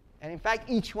do. And in fact,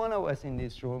 each one of us in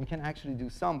this room can actually do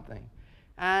something.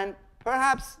 And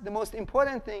perhaps the most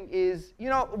important thing is, you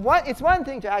know, it's one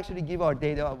thing to actually give our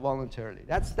data voluntarily.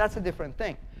 That's a different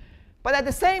thing. But at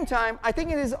the same time, I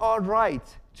think it is our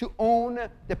right to own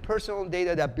the personal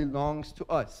data that belongs to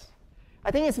us. I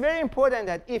think it's very important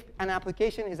that if an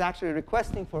application is actually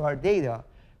requesting for our data,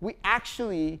 we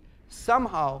actually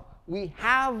somehow we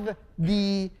have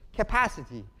the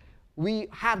capacity we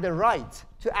have the right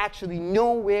to actually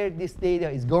know where this data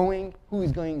is going, who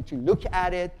is going to look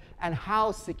at it, and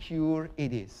how secure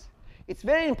it is. It's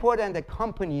very important that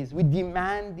companies, we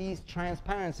demand these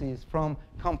transparencies from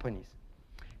companies.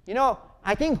 You know,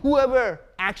 I think whoever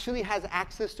actually has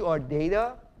access to our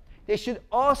data, they should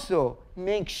also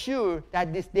make sure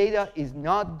that this data is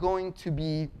not going to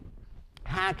be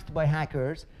hacked by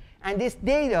hackers, and this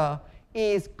data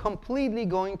is going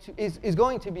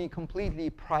to be completely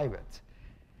private.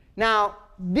 Now,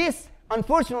 this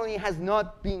unfortunately has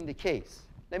not been the case.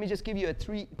 Let me just give you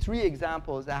three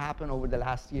examples that happened over the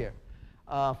last year.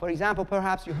 For example,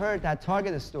 perhaps you heard that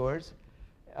Target stores,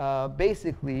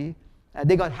 basically,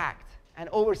 they got hacked. And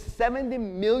over 70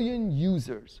 million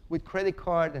users with credit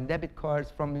card and debit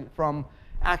cards from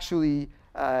actually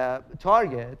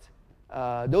Target,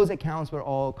 those accounts were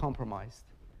all compromised.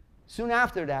 Soon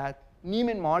after that,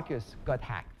 Neiman Marcus got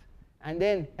hacked. And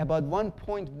then about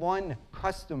 1.1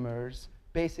 customers,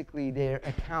 basically their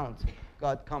account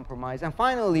got compromised. And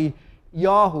finally,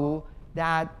 Yahoo,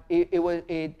 that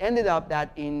it ended up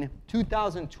that in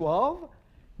 2012,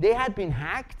 they had been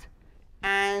hacked,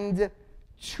 and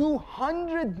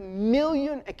 200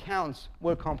 million accounts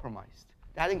were compromised.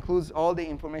 That includes all the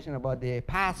information about their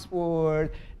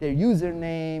password, their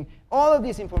username. All of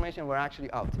this information were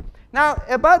actually out. Now,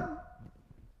 about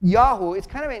Yahoo, it's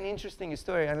kind of an interesting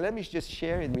story, and let me just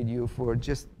share it with you for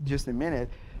just a minute.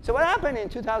 So what happened in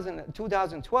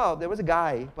 2012, there was a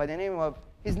guy by the name of,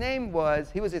 he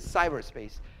was a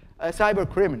cyber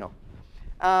criminal.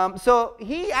 So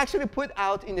he actually put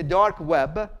out in the dark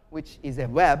web, which is a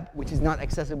web which is not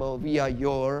accessible via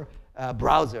your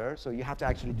browser, so you have to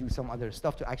actually do some other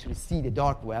stuff to actually see the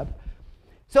dark web.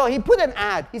 So he put an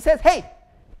ad. He says, hey,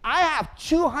 I have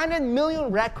 200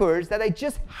 million records that I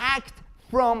just hacked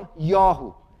from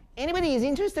Yahoo. Anybody is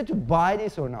interested to buy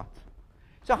this or not?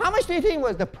 So how much do you think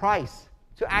was the price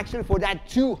to actually for that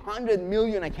 200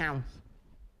 million accounts?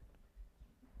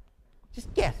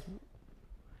 Just guess.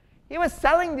 He was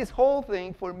selling this whole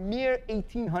thing for mere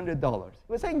 $1,800.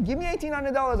 He was saying, give me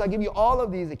 $1,800, I'll give you all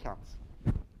of these accounts.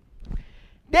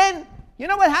 Then, you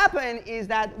know what happened is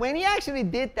that when he actually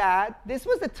did that, this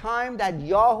was the time that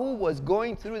Yahoo was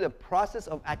going through the process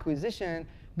of acquisition,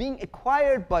 being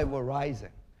acquired by Verizon.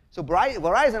 So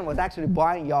Verizon was actually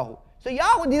buying Yahoo. So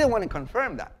Yahoo didn't want to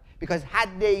confirm that, because had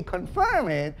they confirmed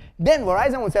it, then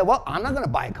Verizon would say, well, I'm not going to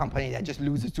buy a company that just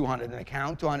loses 200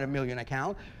 million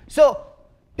account. So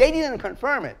they didn't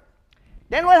confirm it.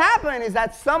 Then what happened is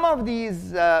that some of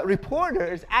these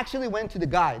reporters actually went to the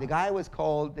guy. The guy was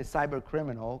called, the cyber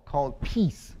criminal, called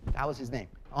Peace. That was his name,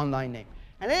 online name.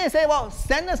 And then they say, well,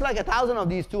 send us like 1,000 of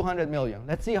these 200 million.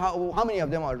 Let's see how many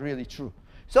of them are really true.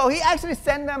 So he actually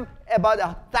sent them about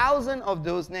 1,000 of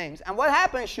those names. And what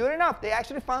happened, sure enough, they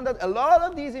actually found that a lot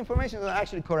of these information are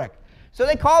actually correct. So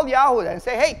they called Yahoo and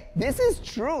say, hey, this is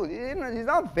true. He's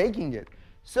not faking it.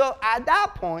 So at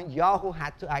that point, Yahoo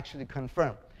had to actually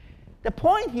confirm. The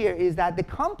point here is that the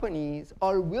companies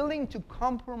are willing to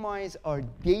compromise our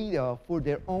data for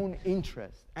their own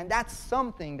interest. And that's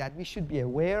something that we should be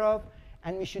aware of,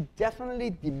 and we should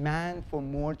definitely demand for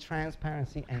more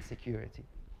transparency and security.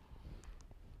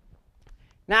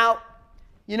 Now,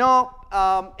 you know,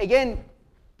 again,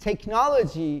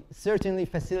 technology certainly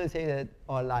facilitated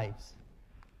our lives.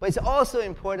 But it's also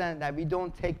important that we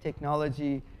don't take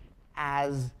technology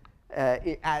as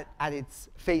at its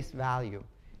face value.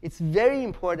 It's very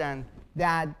important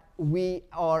that we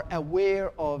are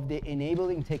aware of the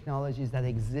enabling technologies that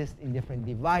exist in different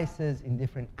devices, in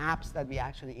different apps that we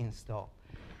actually install.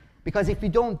 Because if we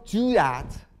don't do that,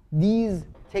 these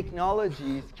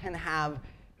technologies can have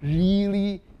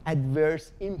really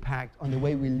adverse impact on the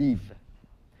way we live.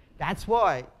 That's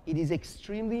why it is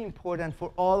extremely important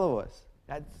for all of us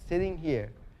that's sitting here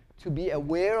to be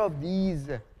aware of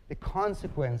the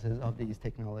consequences of these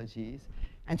technologies,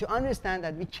 and to understand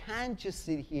that we can't just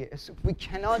sit here. We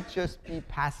cannot just be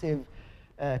passive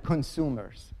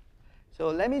consumers. So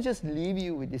let me just leave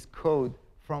you with this quote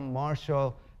from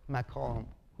Marshall McLuhan,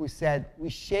 who said, we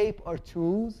shape our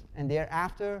tools, and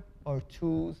thereafter our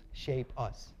tools shape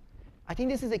us. I think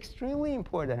this is extremely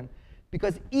important,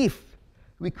 because if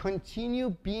we continue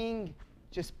being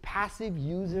just passive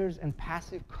users and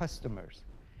passive customers,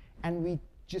 and we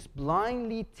just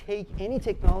blindly take any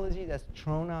technology that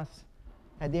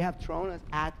they have thrown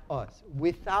at us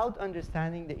without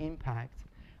understanding the impact,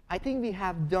 I think we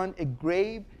have done a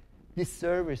grave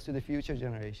disservice to the future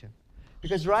generation.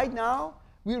 Because right now,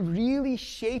 we're really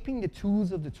shaping the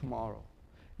tools of the tomorrow.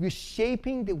 We're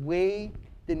shaping the way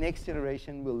the next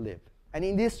generation will live. And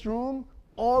in this room,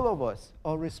 all of us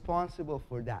are responsible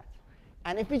for that.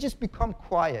 And if we just become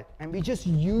quiet and we just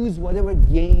use whatever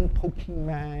game,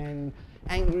 Pokemon,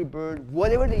 Angry Bird,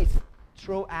 whatever they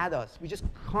throw at us, we just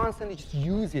constantly just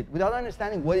use it without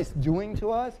understanding what it's doing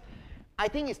to us, I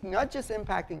think it's not just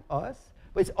impacting us,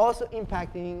 but it's also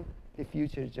impacting the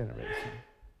future generation.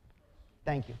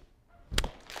 Thank you.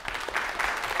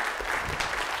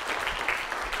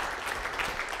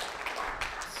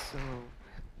 So,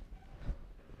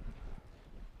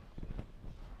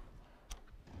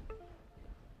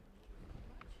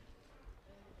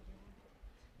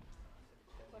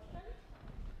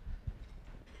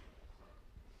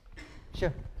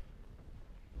 sure.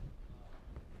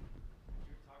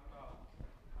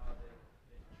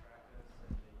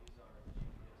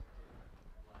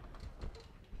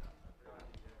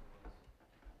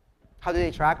 How do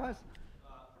they track us? To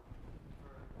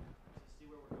see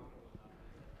where we're going and whatnot.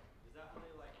 Is that how they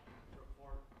like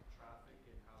report traffic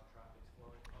and how traffic's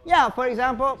flowing? Yeah, for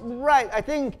example, right. I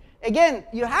think again,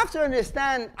 you have to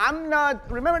understand. I'm not.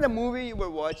 Remember the movie you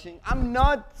were watching? I'm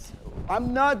not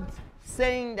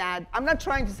saying that. I'm not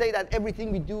trying to say that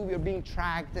everything we do, we're being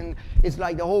tracked, and it's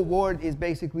like the whole world is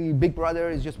basically Big Brother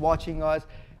is just watching us.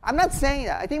 I'm not saying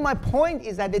that. I think my point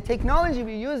is that the technology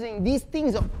we're using, these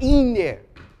things are in there.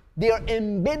 They are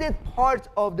embedded part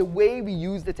of the way we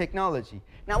use the technology.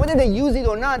 Now, whether they use it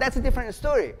or not, that's a different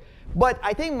story. But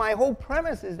I think my whole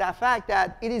premise is the fact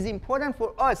that it is important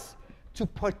for us to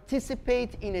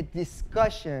participate in a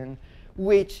discussion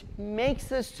which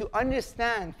makes us to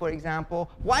understand, for example,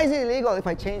 why is it illegal if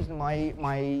I change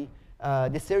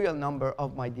the serial number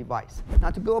of my device? Now,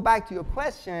 to go back to your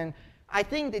question, I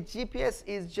think the GPS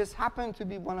is just happened to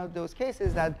be one of those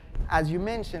cases that, as you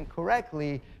mentioned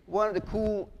correctly, one of the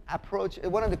cool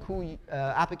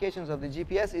applications of the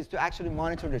GPS is to actually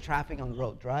monitor the traffic on the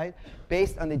road, right?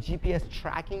 Based on the GPS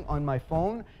tracking on my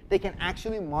phone, they can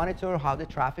actually monitor how the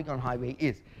traffic on highway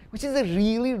is, which is a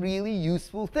really, really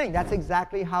useful thing. That's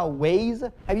exactly how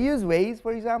Waze, have you used Waze,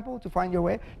 for example, to find your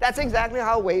way? That's exactly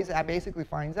how Waze basically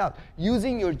finds out,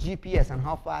 using your GPS and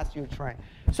how fast you're trying.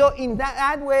 So in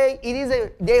that way,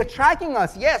 they're tracking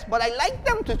us, yes, but I like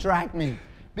them to track me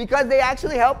because they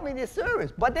actually help me this service.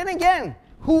 But then again,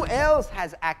 who else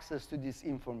has access to this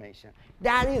information?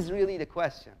 That is really the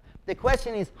question. The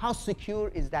question is, how secure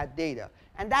is that data?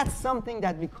 And that's something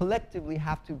that we collectively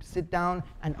have to sit down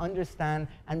and understand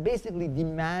and basically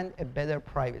demand a better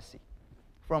privacy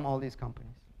from all these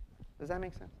companies. Does that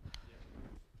make sense?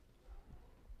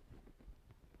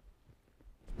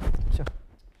 Yeah. Sure.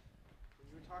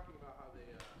 You were talking about how they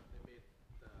made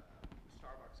the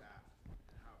Starbucks app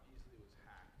and how easily it was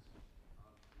hacked. Do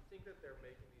you think that they're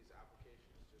making these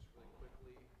applications just really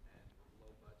quickly and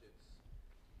low budgets,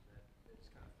 that they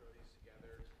just kind of throw these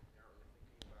together? They aren't really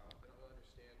thinking about, they don't really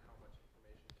understand how much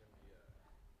information can be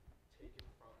taken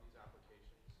from these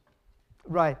applications?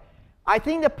 Right. I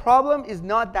think the problem is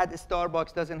not that the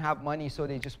Starbucks doesn't have money, so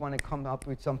they just want to come up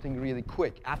with something really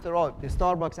quick. After all, the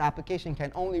Starbucks application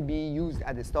can only be used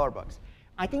at the Starbucks.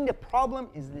 I think the problem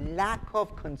is lack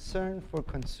of concern for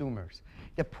consumers.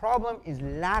 The problem is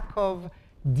lack of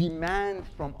demand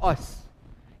from us.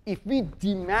 If we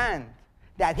demand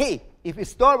that, hey, if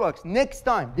it's Starbucks, next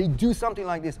time they do something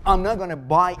like this, I'm not going to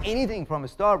buy anything from a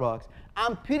Starbucks,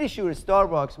 I'm pretty sure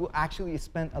Starbucks will actually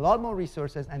spend a lot more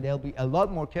resources and they'll be a lot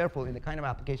more careful in the kind of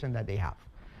application that they have.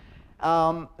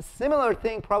 Similar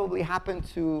thing probably happened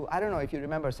to, I don't know if you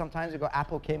remember, some time ago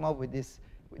Apple came up with this,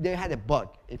 they had a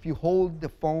bug. If you hold the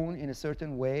phone in a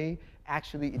certain way,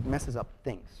 actually it messes up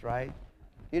things, right?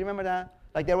 You remember that?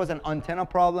 Like there was an antenna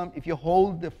problem. If you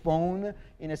hold the phone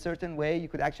in a certain way, you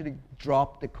could actually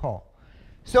drop the call.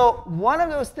 So one of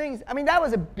those things, I mean, that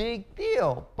was a big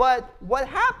deal. But what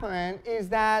happened is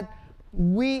that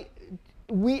we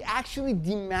actually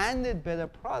demanded better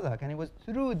product. And it was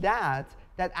through that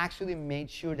actually made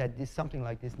sure that something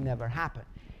like this never happened.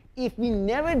 If we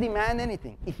never demand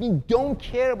anything, if we don't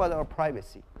care about our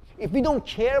privacy, if we don't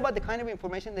care about the kind of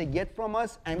information they get from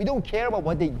us, and we don't care about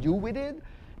what they do with it,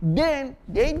 then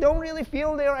they don't really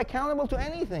feel they're accountable to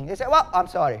anything. They say, well, I'm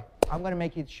sorry. I'm going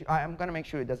to make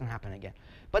sure it doesn't happen again.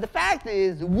 But the fact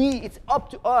is, it's up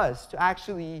to us to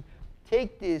actually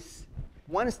take this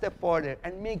one step further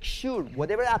and make sure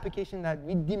whatever application that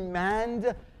we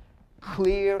demand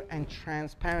clarity and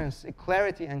transparency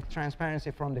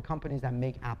from the companies that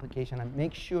make application and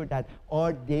make sure that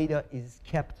our data is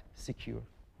kept secure.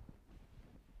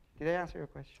 Did I answer your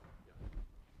question?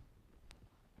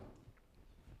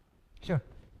 Sure.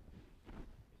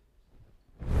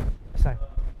 Sorry. So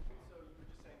you were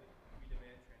just saying that we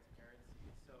demand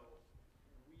transparency. So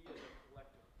we as a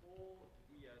collective whole,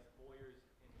 we as lawyers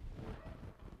in court,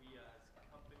 we as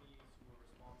companies who are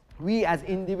responsible we as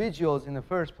individuals in the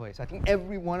first place, I think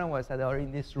every one of us that are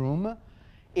in this room,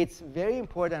 it's very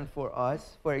important for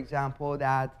us, for example,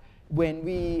 that when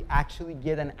we actually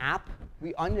get an app,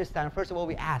 we understand, first of all,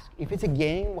 we ask, if it's a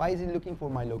game, why is it looking for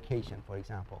my location, for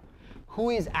example? Who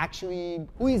is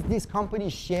this company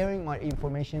sharing my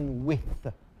information with?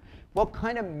 What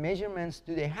kind of measurements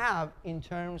do they have in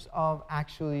terms of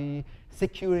actually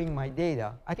securing my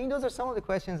data? I think those are some of the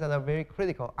questions that are very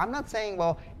critical. I'm not saying,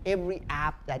 well, every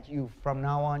app that from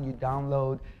now on you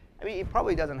download, I mean, it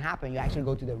probably doesn't happen. You actually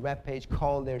go to the web page,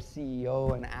 call their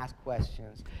CEO, and ask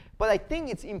questions. But I think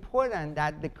it's important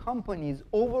that the companies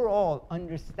overall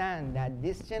understand that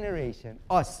this generation,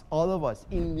 us, all of us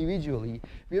individually,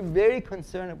 we're very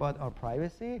concerned about our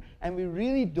privacy, and we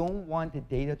really don't want the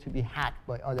data to be hacked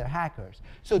by other hackers.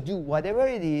 So do whatever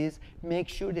it is, make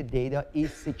sure the data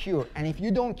is secure. And if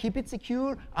you don't keep it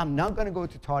secure, I'm not going to go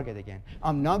to Target again.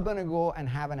 I'm not going to go and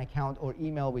have an account or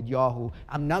email with Yahoo.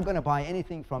 I'm not going to buy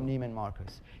anything from Neiman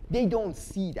Marcus. They don't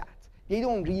see that. They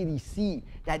don't really see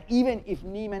that even if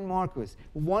Neiman Marcus,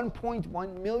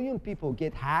 1.1 million people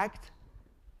get hacked,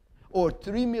 or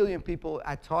 3 million people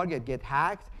at Target get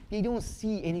hacked, they don't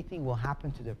see anything will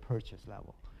happen to their purchase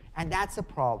level. And that's a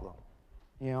problem,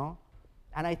 you know?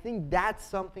 And I think that's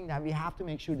something that we have to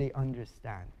make sure they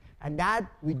understand. And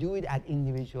that we do it at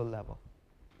individual level.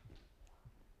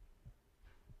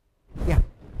 Yeah?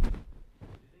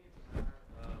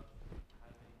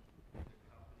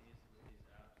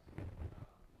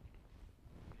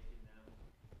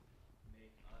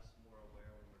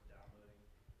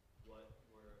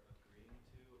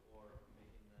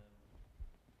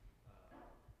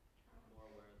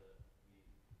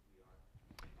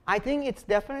 I think it's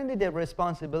definitely their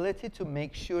responsibility to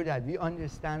make sure that we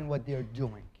understand what they're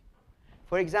doing.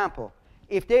 For example,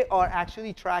 if they are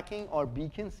actually tracking our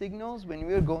beacon signals when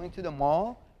we're going to the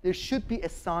mall, there should be a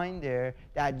sign there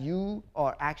that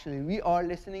we are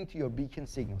listening to your beacon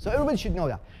signal. So everybody should know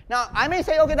that. Now, I may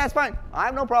say, okay, that's fine. I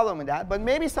have no problem with that. But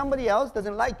maybe somebody else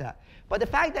doesn't like that. But the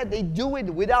fact that they do it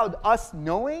without us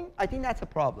knowing, I think that's a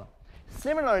problem.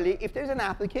 Similarly, if there's an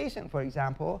application, for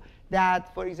example,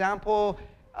 that, for example,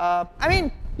 I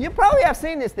mean, you probably have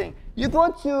seen this thing. You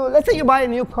go to, let's say you buy a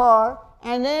new car,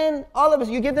 and then all of a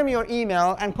sudden you give them your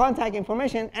email and contact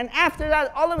information, and after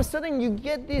that, all of a sudden you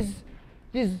get this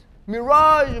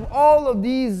mirage of all of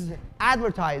these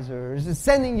advertisers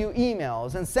sending you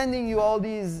emails and sending you all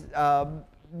these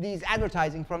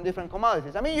advertising from different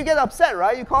commodities. I mean, you get upset,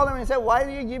 right? You call them and say, why do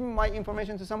you give my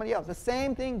information to somebody else? The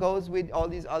same thing goes with all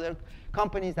these other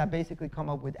companies that basically come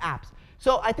up with apps.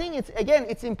 So I think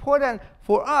it's important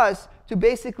for us to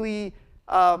basically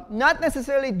not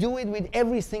necessarily do it with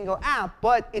every single app,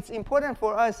 but it's important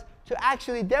for us to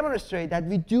actually demonstrate that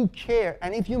we do care.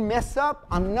 And if you mess up,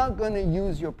 I'm not going to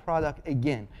use your product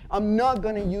again. I'm not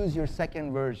going to use your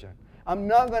second version. I'm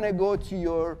not going to go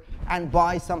to and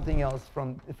buy something else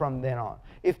from then on.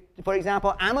 If, for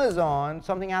example, Amazon,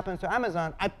 something happens to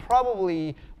Amazon, I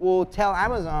probably will tell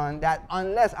Amazon that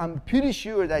unless I'm pretty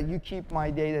sure that you keep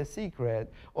my data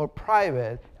secret or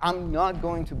private, I'm not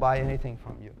going to buy anything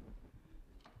from you.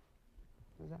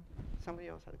 Somebody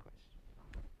else had a question.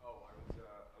 Oh, I was going to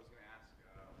ask,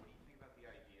 what do you think about the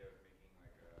idea of making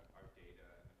our data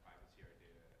and the privacy of our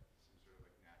data some sort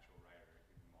of natural right or a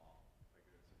human law?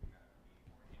 Something that would be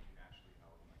more internationally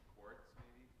held in courts,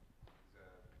 maybe?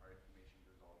 Because our information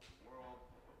goes all over the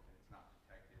world and it's not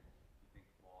protected. Do you think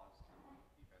laws can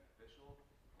be beneficial,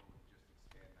 or would you just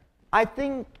expand that? I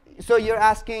think, so you're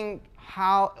asking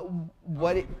how,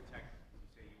 what it...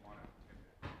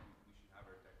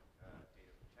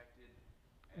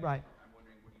 Right. I'm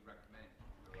wondering, what do you recommend?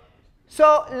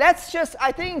 So let's just,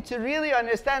 I think, to really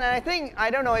understand, and I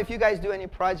don't know if you guys do any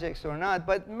projects or not,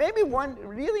 but maybe one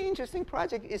really interesting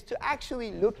project is to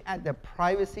actually look at the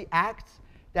privacy acts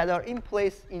that are in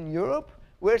place in Europe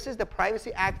versus the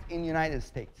privacy act in the United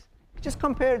States. Just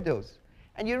compare those.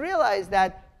 And you realize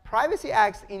that privacy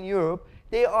acts in Europe,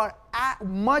 they are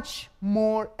much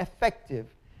more effective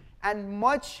and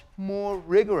much more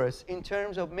rigorous in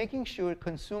terms of making sure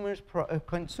consumers'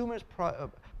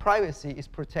 privacy is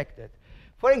protected.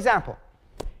 For example,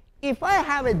 if I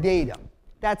have a data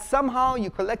that somehow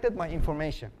you collected my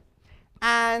information,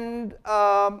 and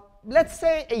let's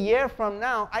say a year from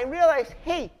now, I realize,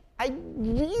 hey, I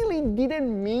really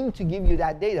didn't mean to give you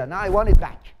that data. Now I want it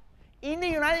back. In the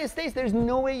United States, there's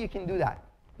no way you can do that.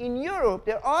 In Europe,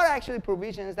 there are actually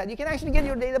provisions that you can actually get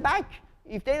your data back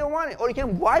if they don't want it, or you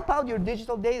can wipe out your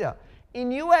digital data.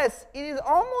 In US, it is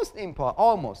almost,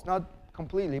 not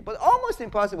completely, but almost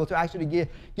impossible to actually get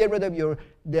rid of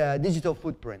the digital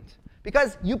footprint.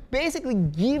 Because you basically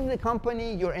give the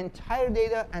company your entire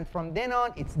data, and from then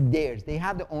on, it's theirs. They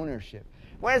have the ownership.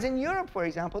 Whereas in Europe, for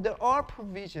example, there are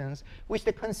provisions which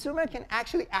the consumer can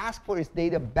actually ask for its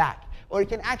data back, or it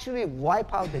can actually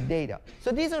wipe out the data.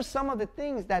 So these are some of the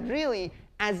things that really,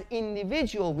 as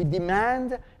individual, we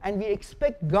demand and we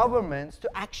expect governments to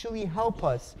actually help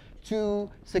us to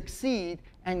succeed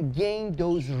and gain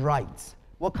those rights.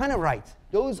 What kind of rights?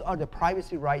 Those are the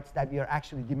privacy rights that we are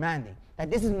actually demanding. That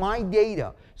this is my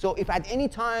data. So if at any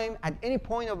time, at any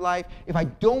point of life, if I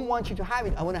don't want you to have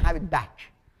it, I want to have it back.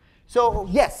 So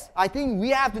yes, I think we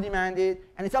have to demand it,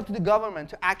 and it's up to the government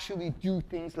to actually do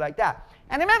things like that.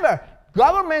 And remember,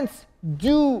 governments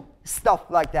do stuff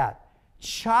like that.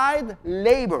 Child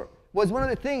labor was one of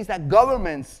the things that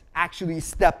governments actually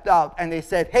stepped out, and they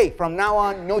said, hey, from now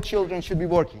on, no children should be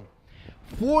working.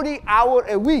 40 hours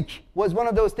a week was one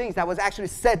of those things that was actually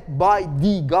set by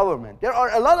the government. There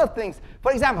are a lot of things.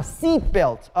 For example, seat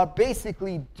belts are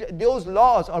basically, those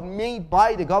laws are made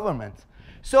by the government.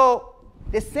 So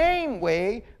the same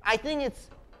way, I think it's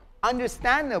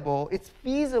understandable, it's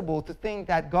feasible to think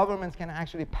that governments can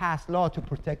actually pass law to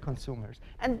protect consumers.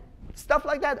 And stuff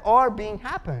like that are being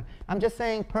happened. I'm just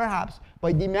saying perhaps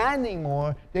by demanding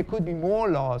more, there could be more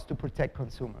laws to protect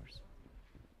consumers.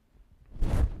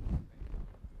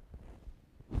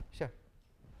 Sure.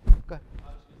 Go ahead. I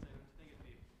was going to say, don't you think it'd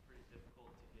be pretty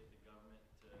difficult to get the government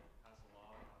to pass a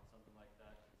law on something like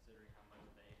that, considering how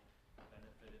much they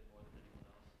benefited more than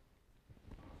anyone else?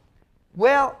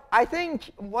 Well, I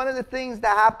think one of the things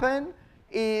that happen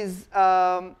is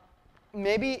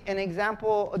maybe an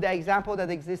example, the example that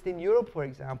exists in Europe, for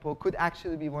example, could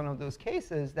actually be one of those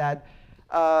cases that,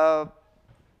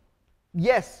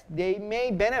 yes, they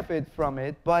may benefit from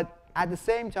it, but at the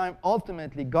same time,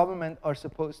 ultimately, governments are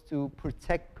supposed to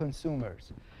protect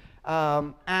consumers.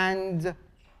 And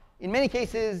in many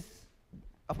cases,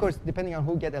 of course, depending on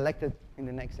who gets elected in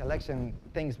the next election,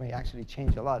 things may actually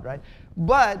change a lot, right?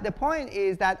 But the point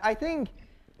is that I think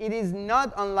it is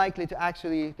not unlikely to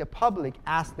actually, the public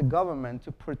ask the government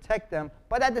to protect them.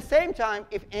 But at the same time,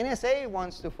 if NSA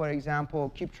wants to, for example,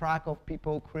 keep track of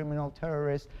people, criminal,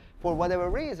 terrorists, for whatever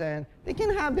reason, they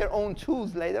can have their own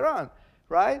tools later on,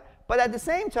 right? But at the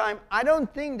same time, I don't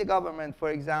think the government,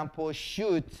 for example,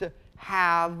 should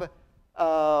have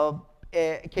a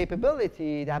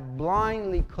capability that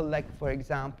blindly collect, for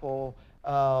example,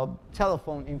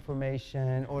 telephone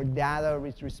information or data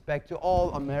with respect to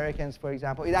all Americans, for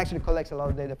example. It actually collects a lot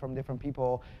of data from different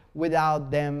people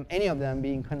without them, any of them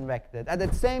being convicted. At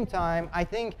the same time, I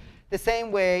think the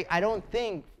same way, I don't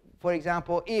think, for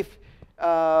example, if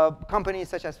companies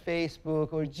such as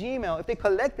Facebook or Gmail, if they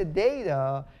collect the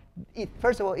data,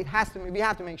 first of all, we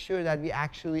have to make sure that we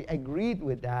actually agreed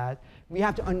with that. We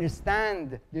have to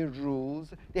understand the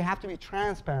rules. They have to be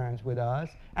transparent with us.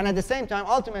 And at the same time,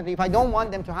 ultimately, if I don't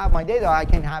want them to have my data, I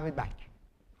can have it back.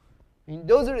 I mean,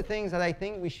 those are the things that I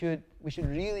think we should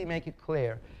really make it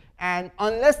clear. And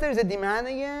unless there's a demand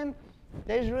again,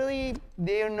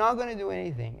 they're not going to do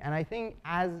anything. And I think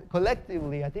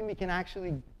collectively, I think we can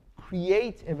actually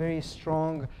create a very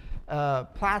strong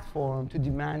platform to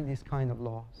demand these kind of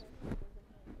laws.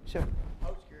 Sure. I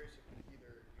was curious if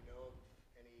either you know of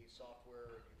any software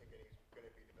or do you think any is going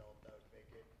to be developed that would make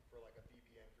it for like a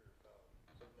VPN for your phone,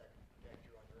 so that can protect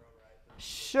you on your own, right?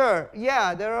 Sure.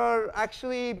 Yeah, there are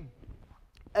actually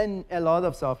a lot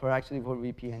of software actually for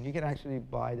VPN. You can actually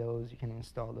buy those. You can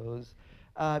install those.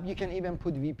 You can even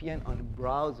put VPN on a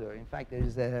browser. In fact,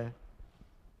 there's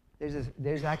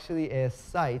actually a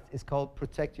site. It's called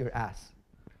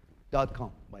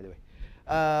protectyourass.com, by the way.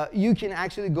 You can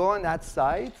actually go on that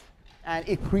site, and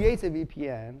it creates a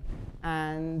VPN.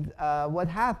 And what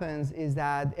happens is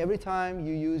that every time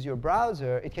you use your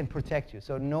browser, it can protect you.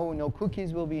 So no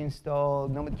cookies will be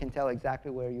installed. Nobody can tell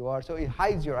exactly where you are. So it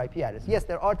hides your IP address. Yes,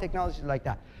 there are technologies like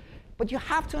that. But you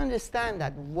have to understand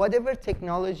that whatever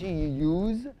technology you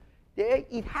use,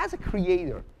 it has a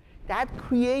creator. That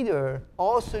creator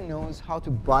also knows how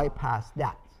to bypass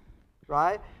that,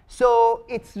 right? So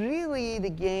it's really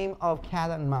the game of cat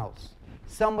and mouse.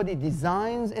 Somebody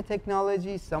designs a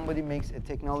technology, somebody makes a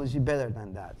technology better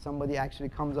than that. Somebody actually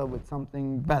comes up with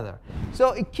something better.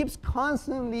 So it keeps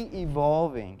constantly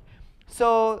evolving.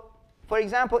 So for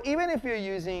example, even if you're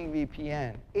using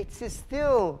VPN, it's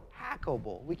still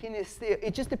hackable.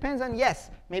 It just depends on, yes,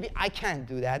 maybe I can't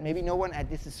do that. Maybe no one at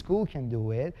this school can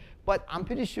do it. But I'm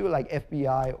pretty sure like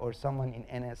FBI or someone in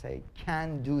NSA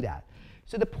can do that.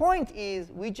 So the point is,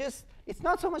 it's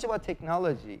not so much about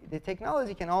technology. The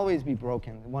technology can always be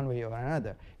broken one way or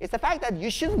another. It's the fact that you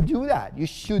shouldn't do that. You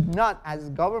should not, as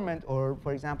government or,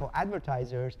 for example,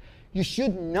 advertisers, you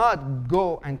should not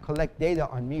go and collect data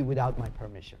on me without my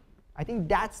permission. I think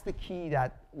that's the key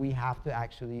that we have to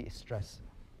actually stress.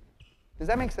 Does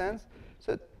that make sense?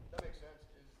 So that makes sense.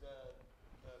 Is the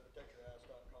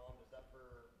protectyourass.com, is that for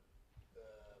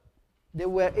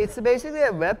it's basically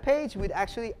a web page with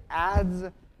actually ads.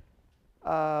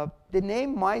 The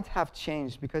name might have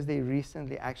changed because they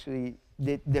recently actually,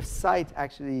 the site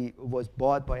actually was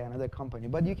bought by another company.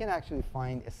 But you can actually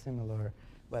find a similar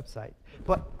website.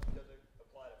 But does it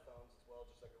apply to phones as well,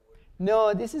 just like it would?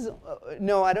 no, this is,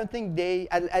 no, I don't think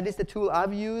at least the tool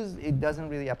I've used, it doesn't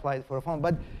really apply for a phone.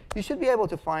 But you should be able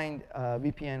to find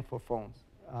VPN for phones.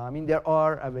 I mean, there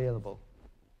are available.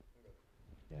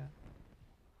 Yeah.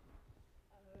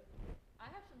 I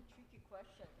have some tricky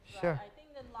questions. Sure. I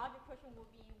think the logic question would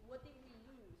be, what did we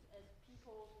lose as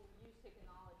people who use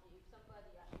technology if somebody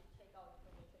actually take our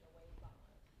information away from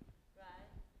us, right?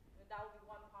 And that would be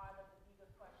one part of the bigger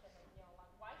question of, like,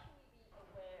 why should we be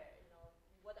aware,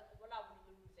 what are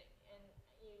we losing? And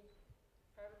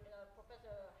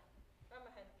Professor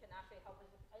Farahmand can actually help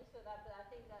us answer that, but I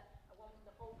think that I want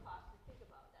the whole class to think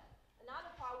about that.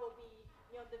 Another part will be,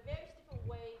 the various different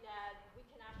way that we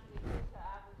can actually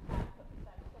interact with hackers.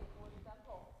 Like, say, for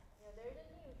example, there is a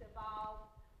news about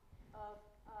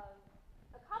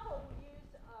a couple who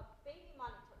used baby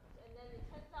monitors, and then it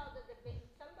turns out that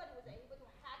somebody was able to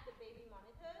hack the baby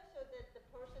monitor so that the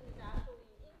person is actually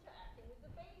interacting with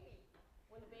the baby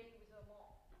when the baby was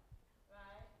small,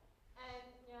 right? And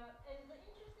and it's an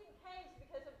interesting case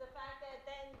because of the fact that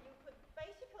then you could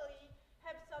basically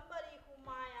have somebody who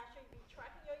might actually be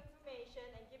tracking your information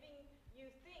and giving you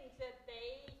things that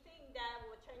they think that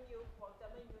will turn you, for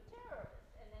example, into a terrorist,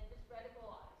 and then just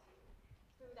radicalize you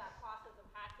through that process of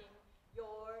hacking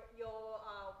your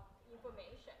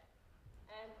information.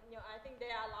 And I think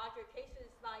there are larger cases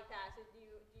like that. So do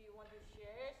you want to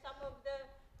share some of the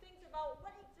things about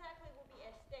what exactly will be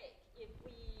at stake if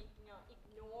we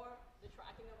ignore the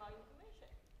tracking of our information?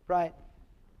 Right.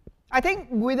 I think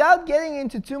without getting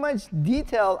into too much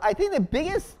detail, I think the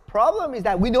biggest problem is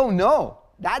that we don't know.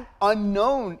 That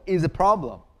unknown is a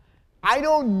problem. I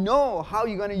don't know how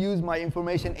you're going to use my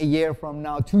information a year from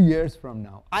now, 2 years from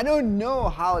now. I don't know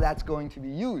how that's going to be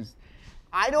used.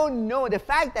 I don't know. The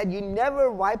fact that you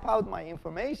never wipe out my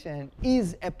information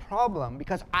is a problem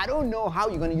because I don't know how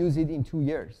you're going to use it in 2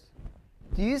 years.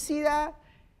 Do you see that?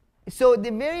 So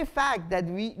the very fact that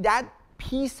that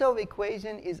piece of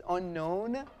equation is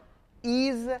unknown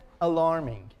is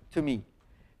alarming to me.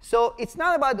 So it's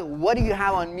not about what do you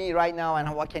have on me right now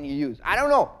and what can you use. I don't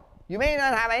know. You may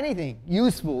not have anything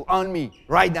useful on me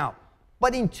right now.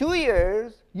 But in 2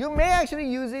 years, you may actually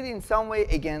use it in some way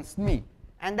against me.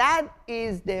 And that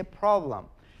is the problem.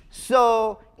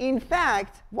 So in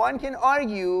fact, one can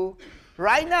argue,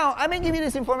 right now, I may give you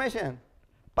this information.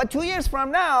 But 2 years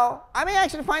from now, I may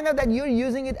actually find out that you're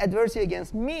using it adversely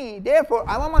against me. Therefore,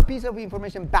 I want my piece of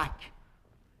information back.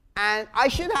 And I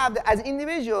should have, as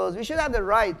individuals, we should have the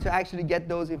right to actually get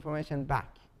those information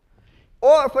back.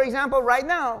 Or, for example, right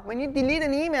now, when you delete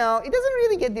an email, it doesn't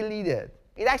really get deleted.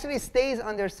 It actually stays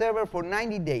on their server for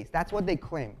 90 days. That's what they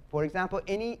claim. For example,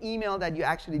 any email that you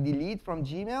actually delete from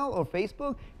Gmail or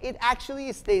Facebook, it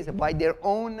actually stays by their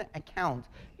own account.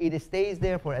 It stays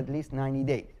there for at least 90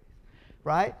 days,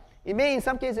 right? It may, in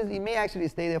some cases, it may actually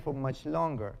stay there for much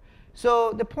longer.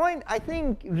 So the point, I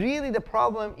think, really the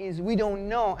problem is we don't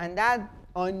know, and that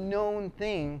unknown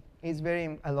thing is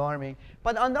very alarming.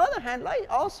 But on the other hand, like,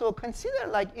 also consider,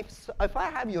 like, if I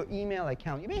have your email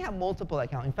account, you may have multiple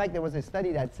accounts. In fact, there was a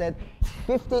study that said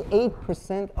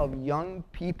 58% of young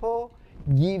people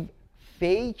give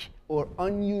fake or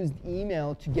unused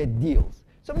email to get deals.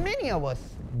 So many of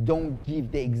us don't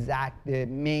give the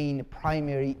main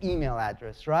primary email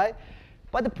address, right?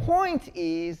 But the point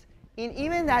is, in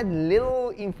even that little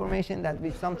information that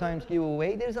we sometimes give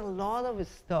away, there's a lot of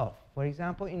stuff. For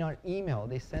example, in our email,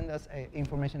 they send us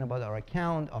information about our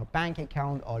account, our bank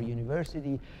account, our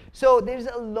university. So there's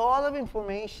a lot of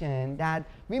information that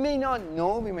we may not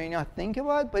know, we may not think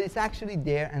about, but it's actually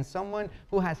there, and someone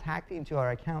who has hacked into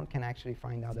our account can actually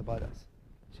find out about us.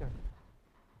 Sure.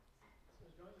 So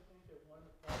don't you think that one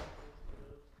of the problems is for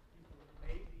those people who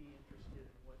may be interested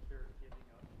in what they're giving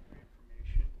up in their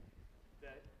information,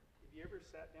 that if you ever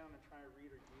sat down and try to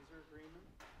read a user agreement,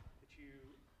 that you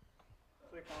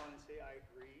click on and say, I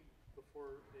agree,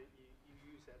 before that you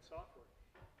use that software,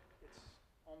 it's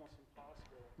almost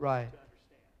impossible Right. to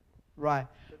understand Right.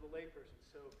 for the layperson.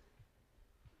 So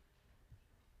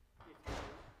if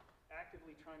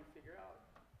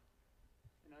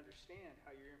understand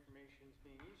how your information is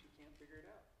being used, you can't figure it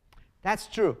out. That's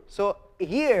true. So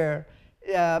here,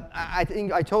 I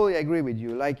think I totally agree with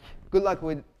you. Like, good luck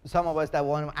with some of us that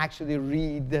want to actually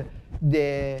read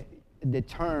the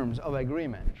terms of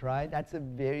agreement, right? That's a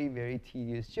very, very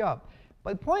tedious job.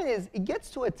 But the point is, it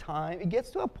gets to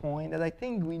a point that I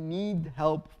think we need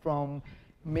help from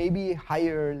maybe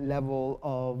higher level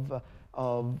of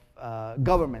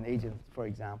government agents, for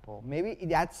example. Maybe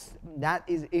that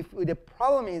is, if the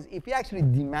problem is, if you actually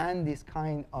demand this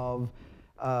kind of,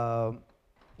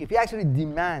 if you actually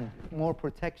demand more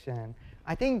protection,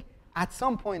 I think at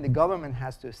some point the government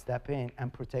has to step in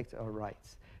and protect our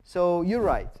rights. So you're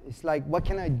right. It's like, what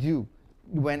can I do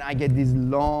when I get these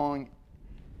long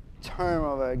term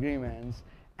of agreements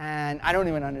and I don't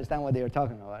even understand what they are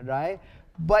talking about, right?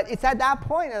 But it's at that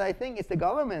point that I think it's the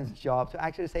government's job to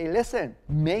actually say, listen,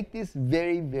 make this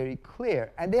very, very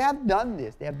clear. And they have done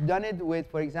this. They have done it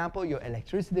with, for example, your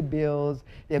electricity bills.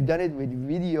 They have done it with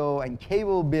video and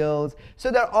cable bills. So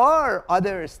there are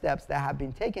other steps that have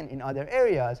been taken in other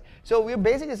areas. So we're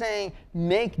basically saying,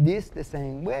 make this the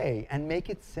same way and make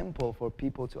it simple for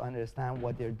people to understand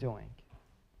what they're doing.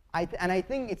 And I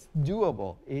think it's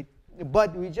doable.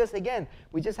 But we just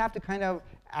have to kind of,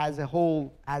 as a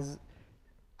whole, as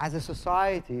a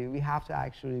society, we have to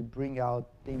actually bring out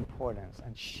the importance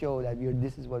and show that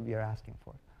this is what we are asking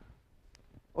for.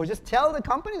 Or just tell the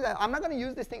companies that I'm not going to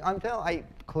use this thing until I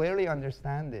clearly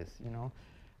understand this, you know.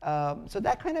 So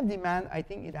that kind of demand, I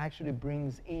think it actually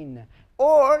brings in.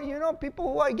 Or, you know,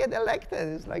 people who get elected,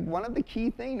 it's like one of the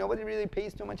key things, nobody really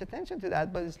pays too much attention to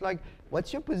that, but it's like,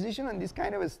 what's your position on this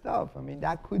kind of stuff? I mean,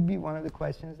 that could be one of the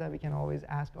questions that we can always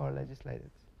ask our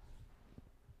legislators.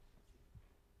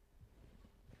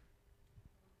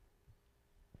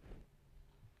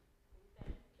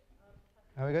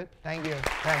 Are we good? Thank you.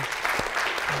 Thanks.